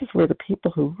 This is where the people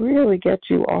who really get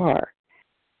you are.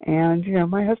 And,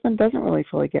 my husband doesn't really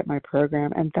fully get my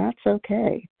program, and that's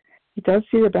okay. He does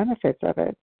see the benefits of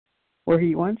it. Where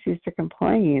he once used to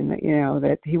complain that,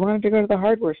 that he wanted to go to the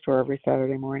hardware store every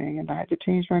Saturday morning and I had to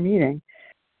change my meeting.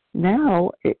 Now,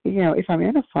 if I'm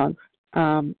in a funk,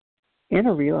 in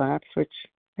a relapse, which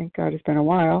thank God has been a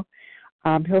while,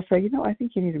 he'll say, I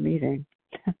think you need a meeting.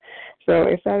 So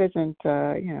if that isn't,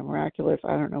 miraculous,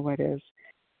 I don't know what is.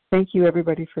 Thank you,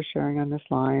 everybody, for sharing on this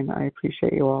line. I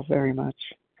appreciate you all very much,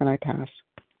 and I pass.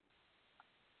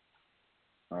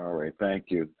 All right, thank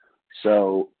you.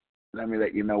 So let me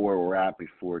let you know where we're at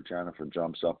before Jennifer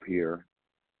jumps up here.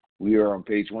 We are on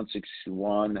page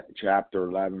 161, chapter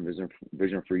 11,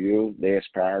 Vision for You, last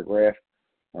paragraph,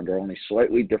 under only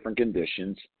slightly different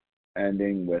conditions,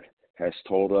 ending with, has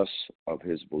told us of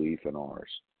his belief in ours.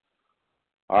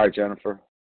 All right, Jennifer,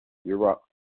 you're up.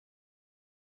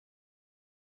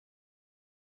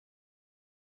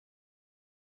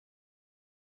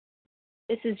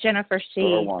 This is Jennifer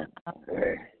C.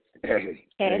 Hey. Hey,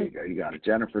 there you go. You got it.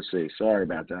 Jennifer C. Sorry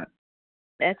about that.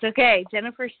 That's okay.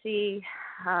 Jennifer C.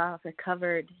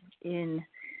 Recovered in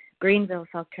Greenville,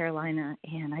 South Carolina.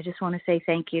 And I just want to say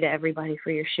thank you to everybody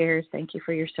for your shares. Thank you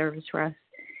for your service, Russ.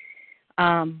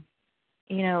 Kind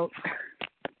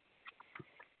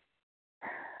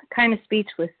of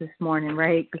speechless this morning,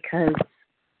 right? Because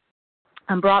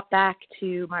I'm brought back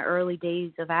to my early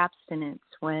days of abstinence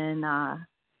when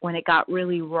it got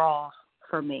really raw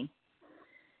for me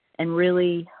and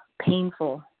really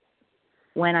painful,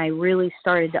 when I really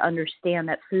started to understand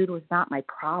that food was not my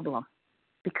problem,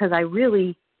 because I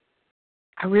really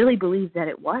believed that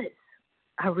it was.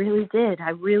 I really did.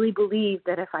 I really believed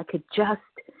that if I could just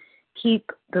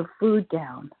keep the food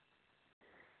down,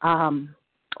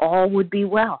 all would be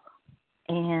well.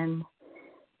 And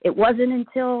it wasn't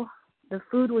until the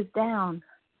food was down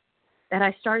that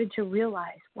I started to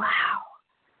realize, wow,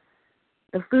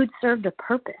 the food served a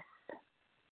purpose.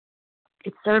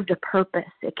 It served a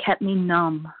purpose. It kept me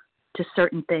numb to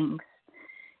certain things.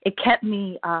 It kept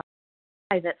me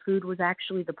that food was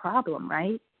actually the problem,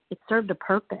 right? It served a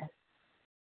purpose.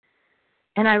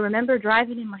 And I remember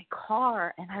driving in my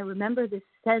car, and I remember this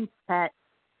sense that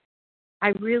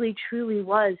I really, truly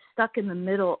was stuck in the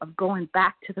middle of going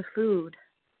back to the food,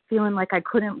 feeling like I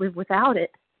couldn't live without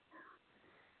it,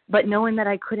 but knowing that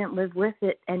I couldn't live with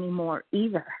it anymore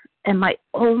either. And my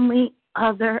only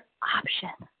other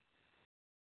option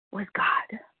was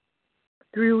God.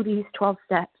 Through these 12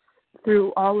 steps,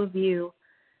 through all of you,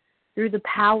 through the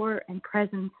power and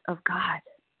presence of God.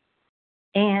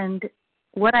 And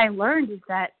what I learned is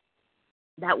that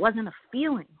wasn't a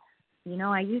feeling.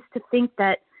 I used to think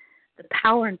that the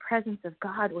power and presence of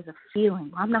God was a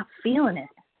feeling. Well, I'm not feeling it.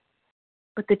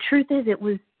 But the truth is it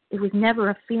was never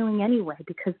a feeling anyway,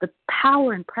 because the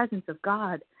power and presence of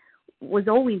God was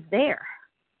always there.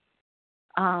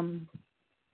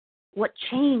 What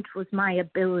changed was my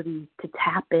ability to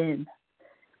tap in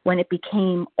when it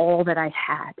became all that I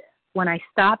had. When I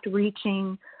stopped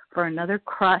reaching for another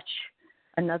crutch,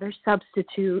 another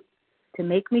substitute to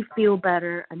make me feel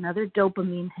better, another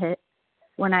dopamine hit,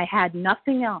 when I had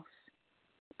nothing else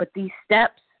but these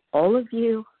steps, all of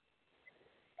you,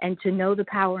 and to know the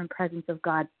power and presence of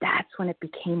God, that's when it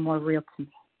became more real to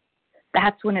me.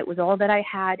 That's when it was all that I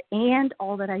had and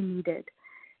all that I needed.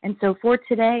 And so for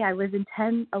today, I live in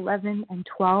 10, 11, and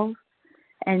 12,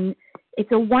 and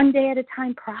it's a one day at a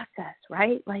time process,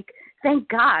 right? Like, thank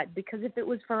God, because if it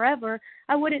was forever,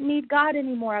 I wouldn't need God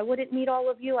anymore. I wouldn't need all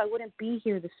of you. I wouldn't be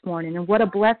here this morning. And what a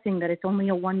blessing that it's only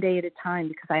a one day at a time,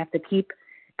 because I have to keep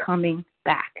coming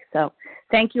back. So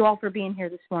thank you all for being here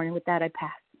this morning. With that, I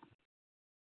pass.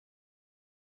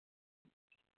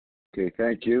 Okay,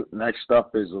 thank you. Next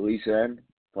up is Elise N.,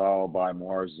 followed by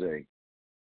Mara Z.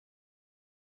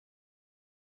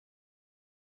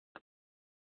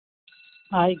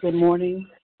 Hi, good morning.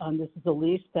 This is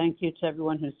Elise. Thank you to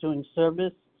everyone who's doing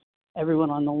service, everyone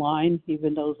on the line,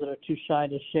 even those that are too shy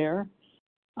to share.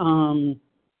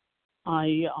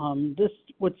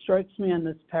 What strikes me on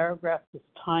this paragraph is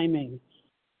timing,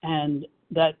 and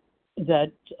that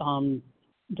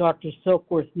Dr.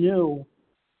 Silkworth knew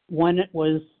when it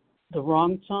was the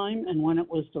wrong time and when it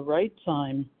was the right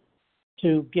time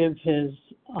to give his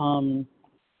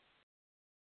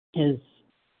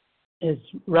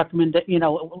recommendation.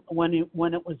 When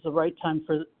it was the right time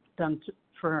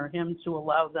for him to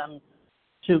allow them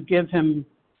to give him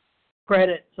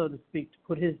credit, so to speak, to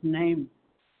put his name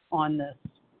on this,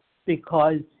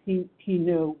 because he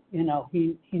knew, he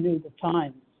knew the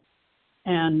times.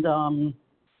 And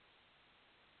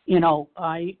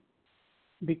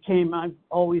I've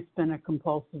always been a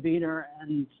compulsive eater,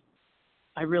 and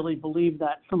I really believe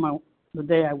that from the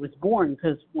day I was born,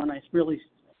 because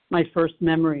my first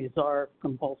memories are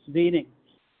compulsive eating.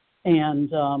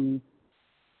 And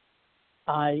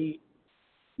I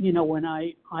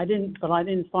didn't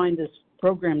find this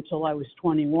program till I was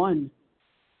 21.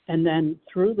 And then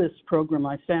through this program,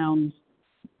 I found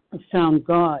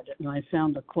God, and I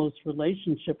found a close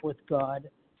relationship with God.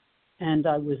 And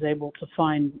I was able to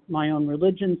find my own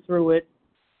religion through it,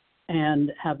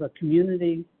 and have a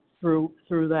community through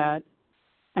that,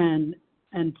 and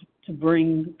to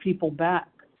bring people back,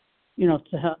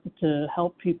 to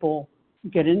help people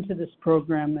get into this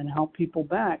program and help people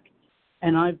back.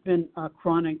 And I've been a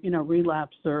chronic,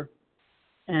 relapser,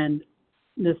 and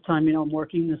this time, I'm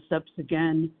working the steps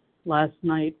again. Last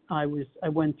night I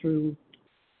went through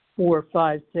 4,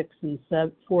 5, 6, and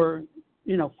 7. 4,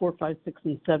 5, 6,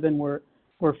 and 7. We're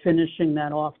finishing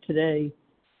that off today,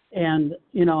 and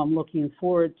I'm looking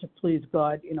forward to, please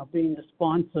God, being the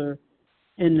sponsor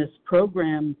in this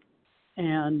program,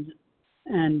 and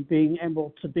and being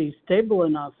able to be stable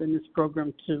enough in this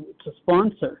program to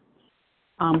sponsor,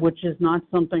 which is not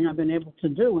something I've been able to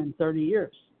do in 30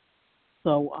 years.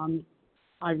 So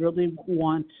I really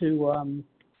want to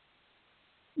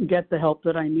get the help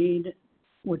that I need,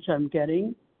 which I'm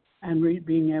getting, and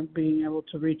being able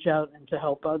to reach out and to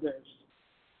help others.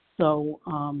 So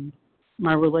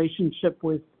my relationship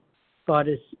with God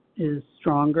is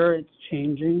stronger. It's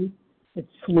changing.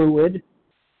 It's fluid,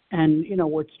 and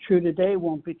what's true today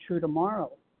won't be true tomorrow.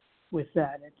 With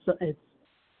that,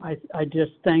 I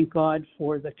just thank God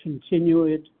for the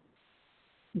continued.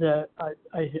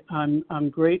 I'm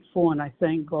grateful, and I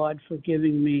thank God for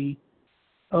giving me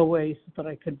OA so that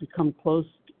I could become close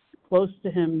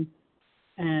to Him,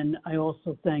 and I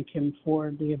also thank Him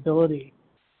for the ability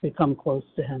to become close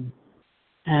to Him.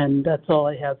 And that's all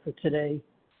I have for today.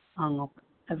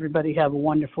 Everybody have a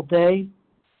wonderful day,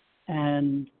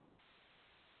 and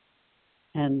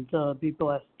be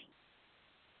blessed.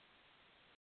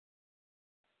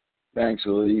 Thanks,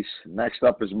 Elise. Next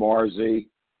up is Mara Z,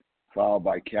 followed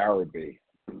by Kara B.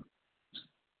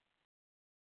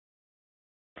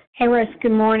 Hey, Russ.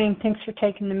 Good morning. Thanks for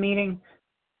taking the meeting.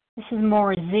 This is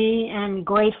Mara Z, and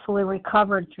gratefully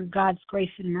recovered through God's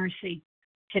grace and mercy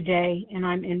today, and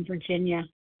I'm in Virginia.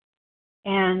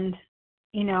 And,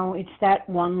 it's that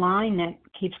one line that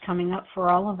keeps coming up for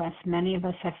all of us. Many of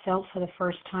us have felt for the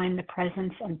first time the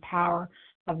presence and power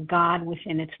of God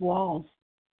within its walls.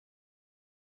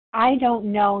 I don't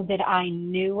know that I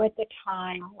knew at the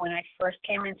time when I first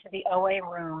came into the OA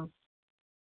room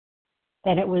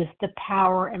that it was the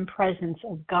power and presence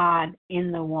of God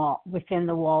within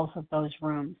the walls of those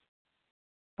rooms.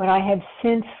 But I have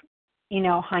since,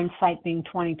 hindsight being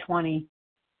 20/20,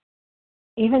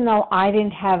 even though I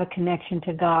didn't have a connection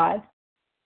to God,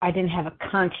 I didn't have a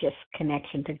conscious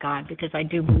connection to God, because I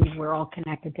do believe we're all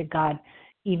connected to God,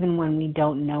 even when we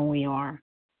don't know we are.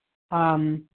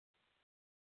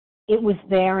 It was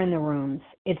there in the rooms.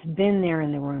 It's been there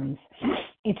in the rooms.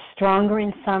 It's stronger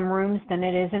in some rooms than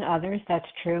it is in others.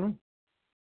 That's true.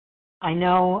 I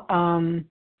know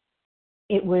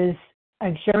it was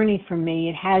a journey for me.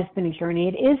 It has been a journey.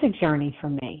 It is a journey for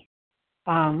me.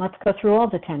 Let's go through all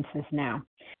the tenses now.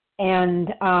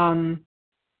 And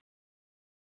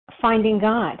finding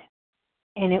God.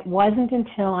 And it wasn't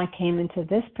until I came into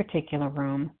this particular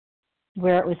room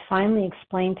where it was finally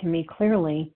explained to me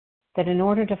clearly that in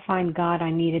order to find God, I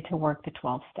needed to work the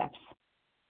 12 steps.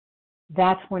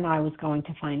 That's when I was going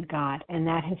to find God, and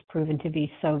that has proven to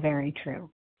be so very true.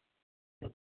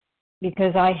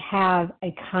 Because I have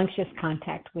a conscious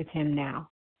contact with Him now.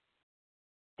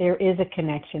 There is a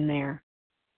connection there.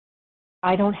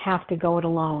 I don't have to go it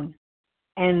alone.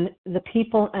 And the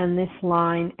people on this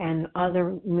line and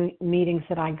other meetings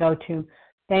that I go to,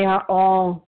 they are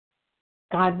all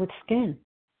God with skin.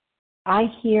 I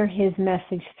hear His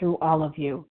message through all of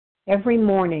you. Every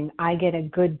morning I get a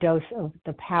good dose of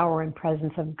the power and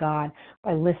presence of God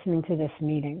by listening to this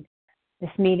meeting. This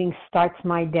meeting starts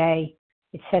my day.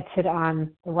 It sets it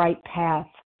on the right path.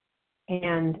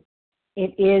 And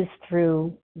it is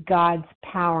through God's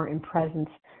power and presence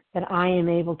that I am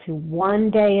able to,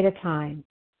 one day at a time,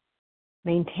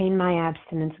 maintain my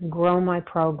abstinence, grow my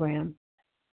program,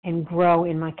 and grow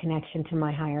in my connection to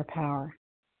my higher power.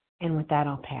 And with that,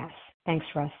 I'll pass. Thanks,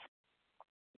 Russ.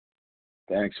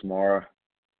 Thanks, Mara.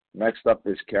 Next up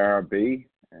is Kara B,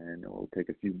 and we'll take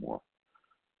a few more.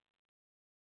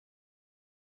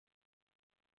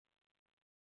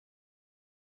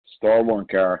 Star one,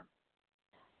 Kara.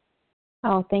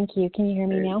 Oh, thank you. Can you hear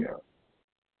me There now? you go.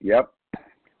 Yep.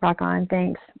 Rock on.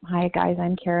 Thanks. Hi, guys.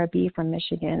 I'm Kara B. from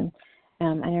Michigan,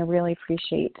 and I really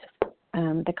appreciate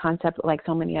the concept, like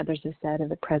so many others have said, of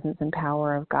the presence and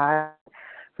power of God.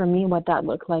 For me, what that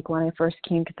looked like when I first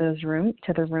came to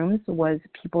the rooms was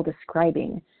people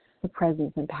describing the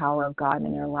presence and power of God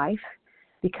in their life,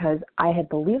 because I had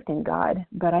believed in God,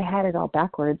 but I had it all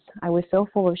backwards. I was so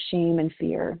full of shame and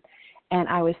fear, and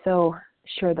I was so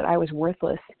sure that I was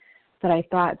worthless that I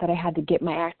thought that I had to get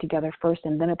my act together first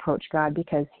and then approach God,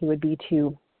 because He would be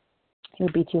too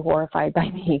horrified by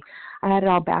me. I had it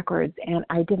all backwards, and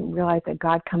I didn't realize that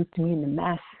God comes to me in the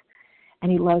mess,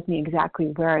 and He loves me exactly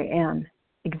where I am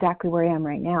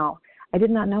right now. I did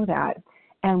not know that.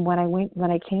 And when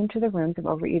I came to the rooms of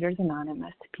Overeaters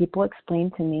Anonymous, people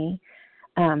explained to me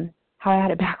how I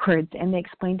had it backwards, and they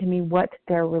explained to me what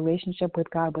their relationship with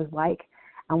God was like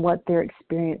and what their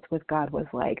experience with God was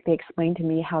like. They explained to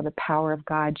me how the power of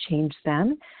God changed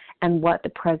them and what the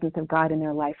presence of God in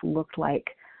their life looked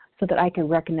like, so that I could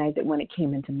recognize it when it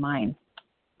came into mine.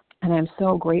 And I'm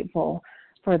so grateful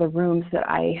for the rooms that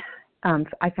I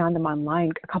found them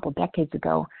online a couple decades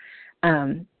ago,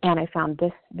 And I found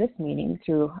this meeting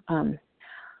through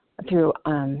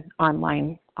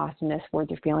online awesomeness.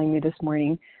 Words are failing me this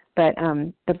morning. But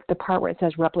the part where it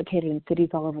says replicated in cities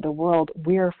all over the world,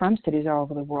 we're from cities all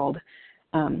over the world,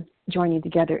 joining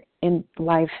together in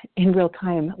real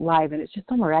time, live, and it's just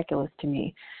so miraculous to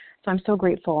me. So I'm so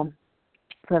grateful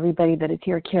for everybody that is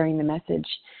here carrying the message.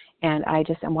 And I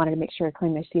wanted to make sure I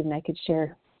claimed my seed and I could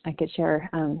share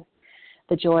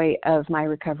the joy of my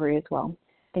recovery as well.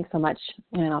 Thanks so much,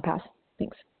 and I'll pass.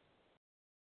 Thanks.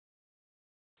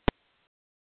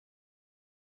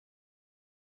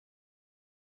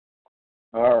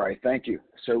 All right, thank you.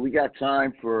 So we got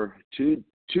time for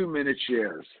two-minute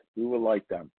shares. Who would like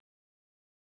them?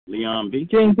 Leon B.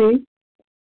 Jane B.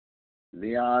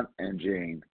 Leon and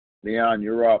Jane. Leon,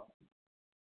 you're up.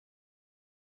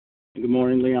 Good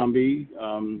morning, Leon B.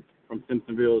 From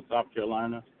Simpsonville, South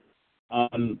Carolina.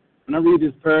 When I read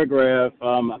this paragraph,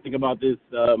 I think about this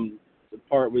the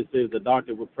part where it says the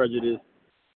doctor will prejudice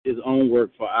his own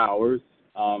work for hours,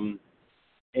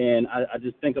 and I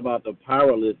just think about the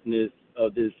powerlessness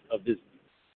of this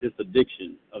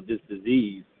addiction, of this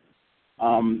disease.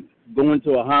 Going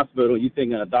to a hospital, you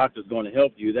thinking a doctor's going to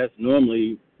help you, that's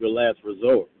normally your last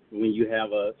resort when you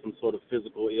have some sort of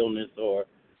physical illness, or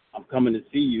I'm coming to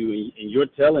see you and you're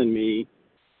telling me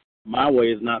my way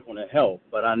is not going to help,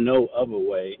 but I know of a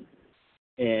way,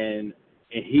 and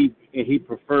he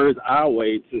prefers our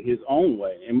way to his own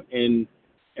way.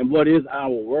 And what is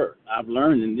our work? I've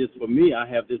learned in this, for me, I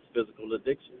have this physical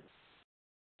addiction.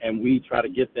 And we try to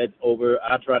get that over.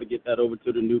 I try to get that over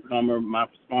to the newcomer. My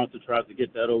sponsor tries to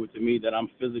get that over to me, that I'm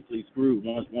physically screwed.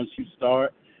 Once you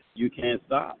start, you can't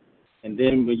stop. And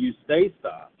then when you stay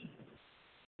stopped,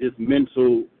 this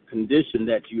mental condition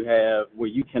that you have where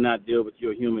you cannot deal with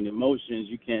your human emotions,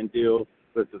 you can't deal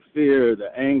with the fear,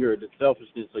 the anger, the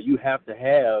selfishness. So you have to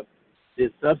have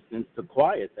this substance to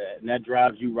quiet that, and that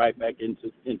drives you right back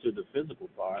into the physical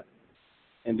part.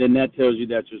 And then that tells you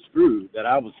that you're screwed, that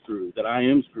I was screwed, that I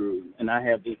am screwed, and I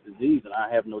have this disease, and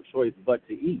I have no choice but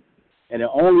to eat. And the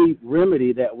only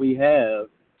remedy that we have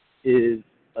is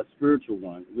a spiritual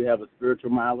one. We have a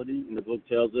spiritual malady, and the book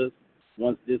tells us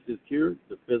once this is cured,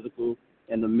 the physical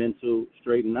and the mental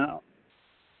straighten out.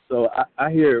 So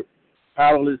I hear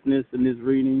powerlessness in this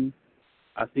reading.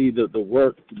 I see the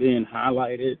work being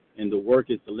highlighted, and the work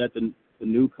is to let the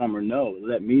newcomer know,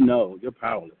 let me know you're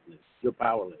powerless. You're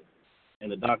powerless.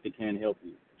 And the doctor can't help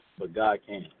you, but God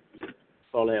can. That's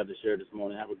all I have to share this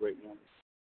morning. Have a great morning.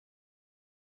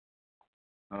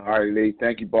 All right, Lee.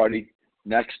 Thank you, buddy.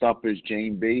 Next up is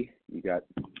Jane B. You got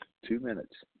 2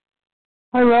 minutes.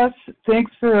 Hi, Russ.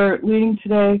 Thanks for leading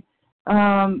today.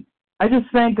 I just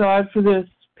thank God for this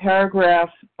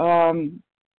paragraph,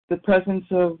 the presence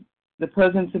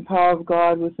and power of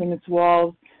God within its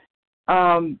walls.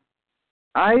 I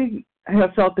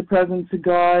have felt the presence of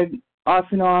God off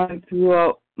and on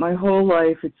throughout my whole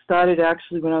life. It started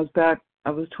actually when I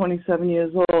was 27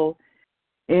 years old.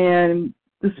 And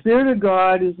the Spirit of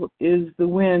God is the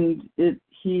wind.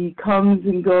 He comes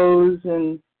and goes,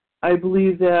 and I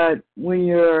believe that when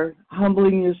you're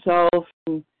humbling yourself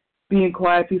and being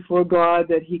quiet before God,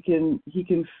 that He can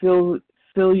fill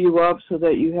you up so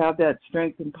that you have that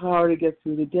strength and power to get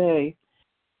through the day.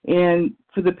 And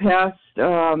for the past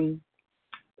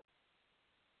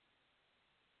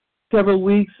several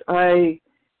weeks, I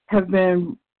have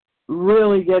been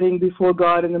really getting before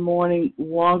God in the morning,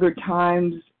 longer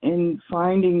times, and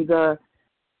finding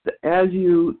as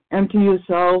you empty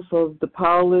yourself of the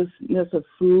powerlessness of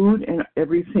food and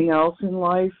everything else in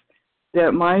life,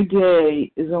 that my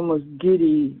day is almost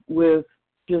giddy with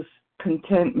just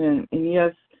contentment. And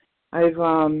yes, I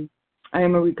am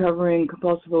a recovering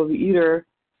compulsive overeater,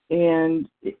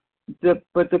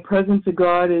 but the presence of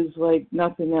God is like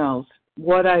nothing else.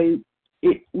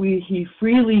 He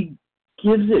freely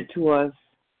gives it to us,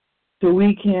 so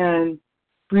we can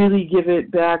freely give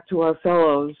it back to our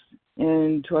fellows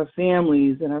and to our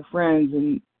families and our friends,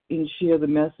 and share the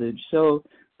message. So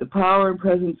the power and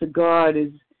presence of God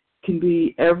can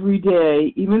be every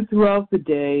day, even throughout the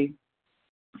day,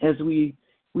 as we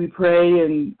pray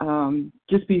and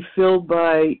just be filled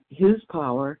by His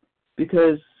power,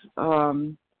 because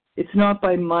it's not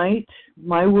by might,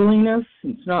 my willingness,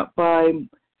 it's not by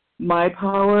my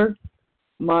power,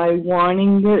 my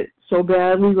wanting it so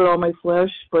badly with all my flesh,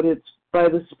 but it's by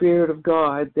the Spirit of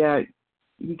God that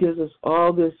He gives us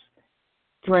all this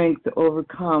strength to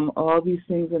overcome all these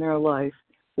things in our life.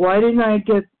 Why didn't I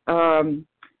get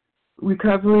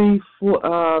recovery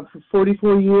for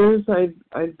 44 years?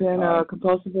 I've been a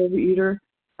compulsive overeater.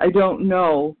 I don't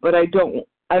know, but I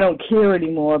don't care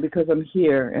anymore because I'm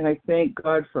here, and I thank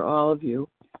God for all of you.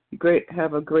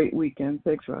 have a great weekend.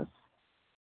 Thanks, Russ.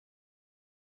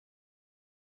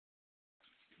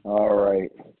 All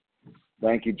right.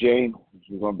 Thank you, Jane. This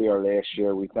is going to be our last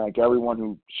share. We thank everyone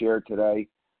who shared today.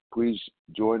 Please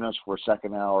join us for a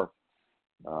second hour,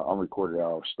 unrecorded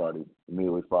hour starting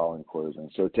immediately following closing.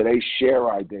 So today's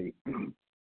share ID,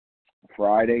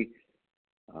 Friday,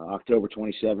 October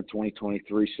 27,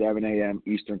 2023, 7 a.m.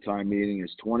 Eastern Time meeting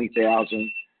is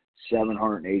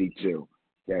 20,782.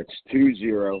 That's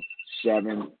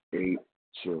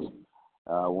 20782.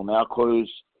 We'll now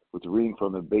close with the reading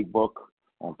from the Big Book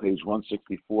on page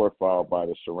 164, followed by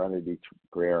the Serenity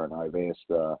Prayer. And I've asked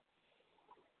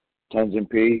Tenzin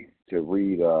P. to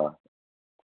read,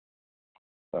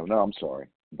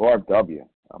 Barb W.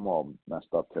 I'm all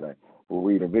messed up today. We'll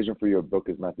read A Vision for Your Book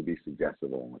is meant to be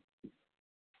suggestive only.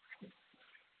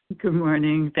 Good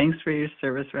morning. Thanks for your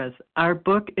service, Rez. Our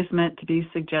book is meant to be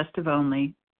suggestive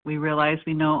only. We realize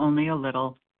we know only a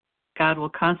little. God will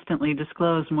constantly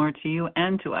disclose more to you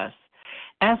and to us.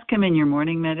 Ask him in your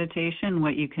morning meditation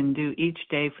what you can do each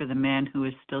day for the man who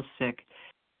is still sick.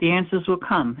 The answers will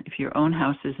come if your own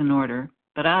house is in order,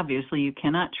 but obviously you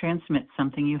cannot transmit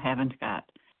something you haven't got.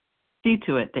 See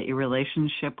to it that your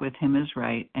relationship with him is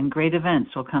right, and great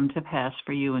events will come to pass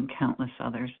for you and countless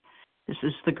others. This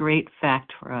is the great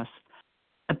fact for us.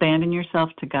 Abandon yourself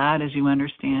to God as you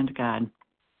understand God.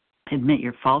 Admit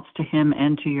your faults to him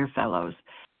and to your fellows.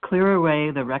 Clear away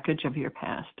the wreckage of your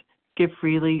past. Give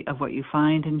freely of what you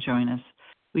find and join us.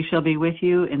 We shall be with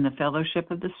you in the fellowship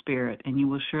of the Spirit, and you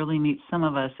will surely meet some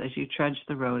of us as you trudge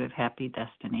the road of happy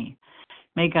destiny.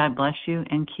 May God bless you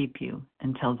and keep you.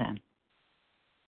 Until then.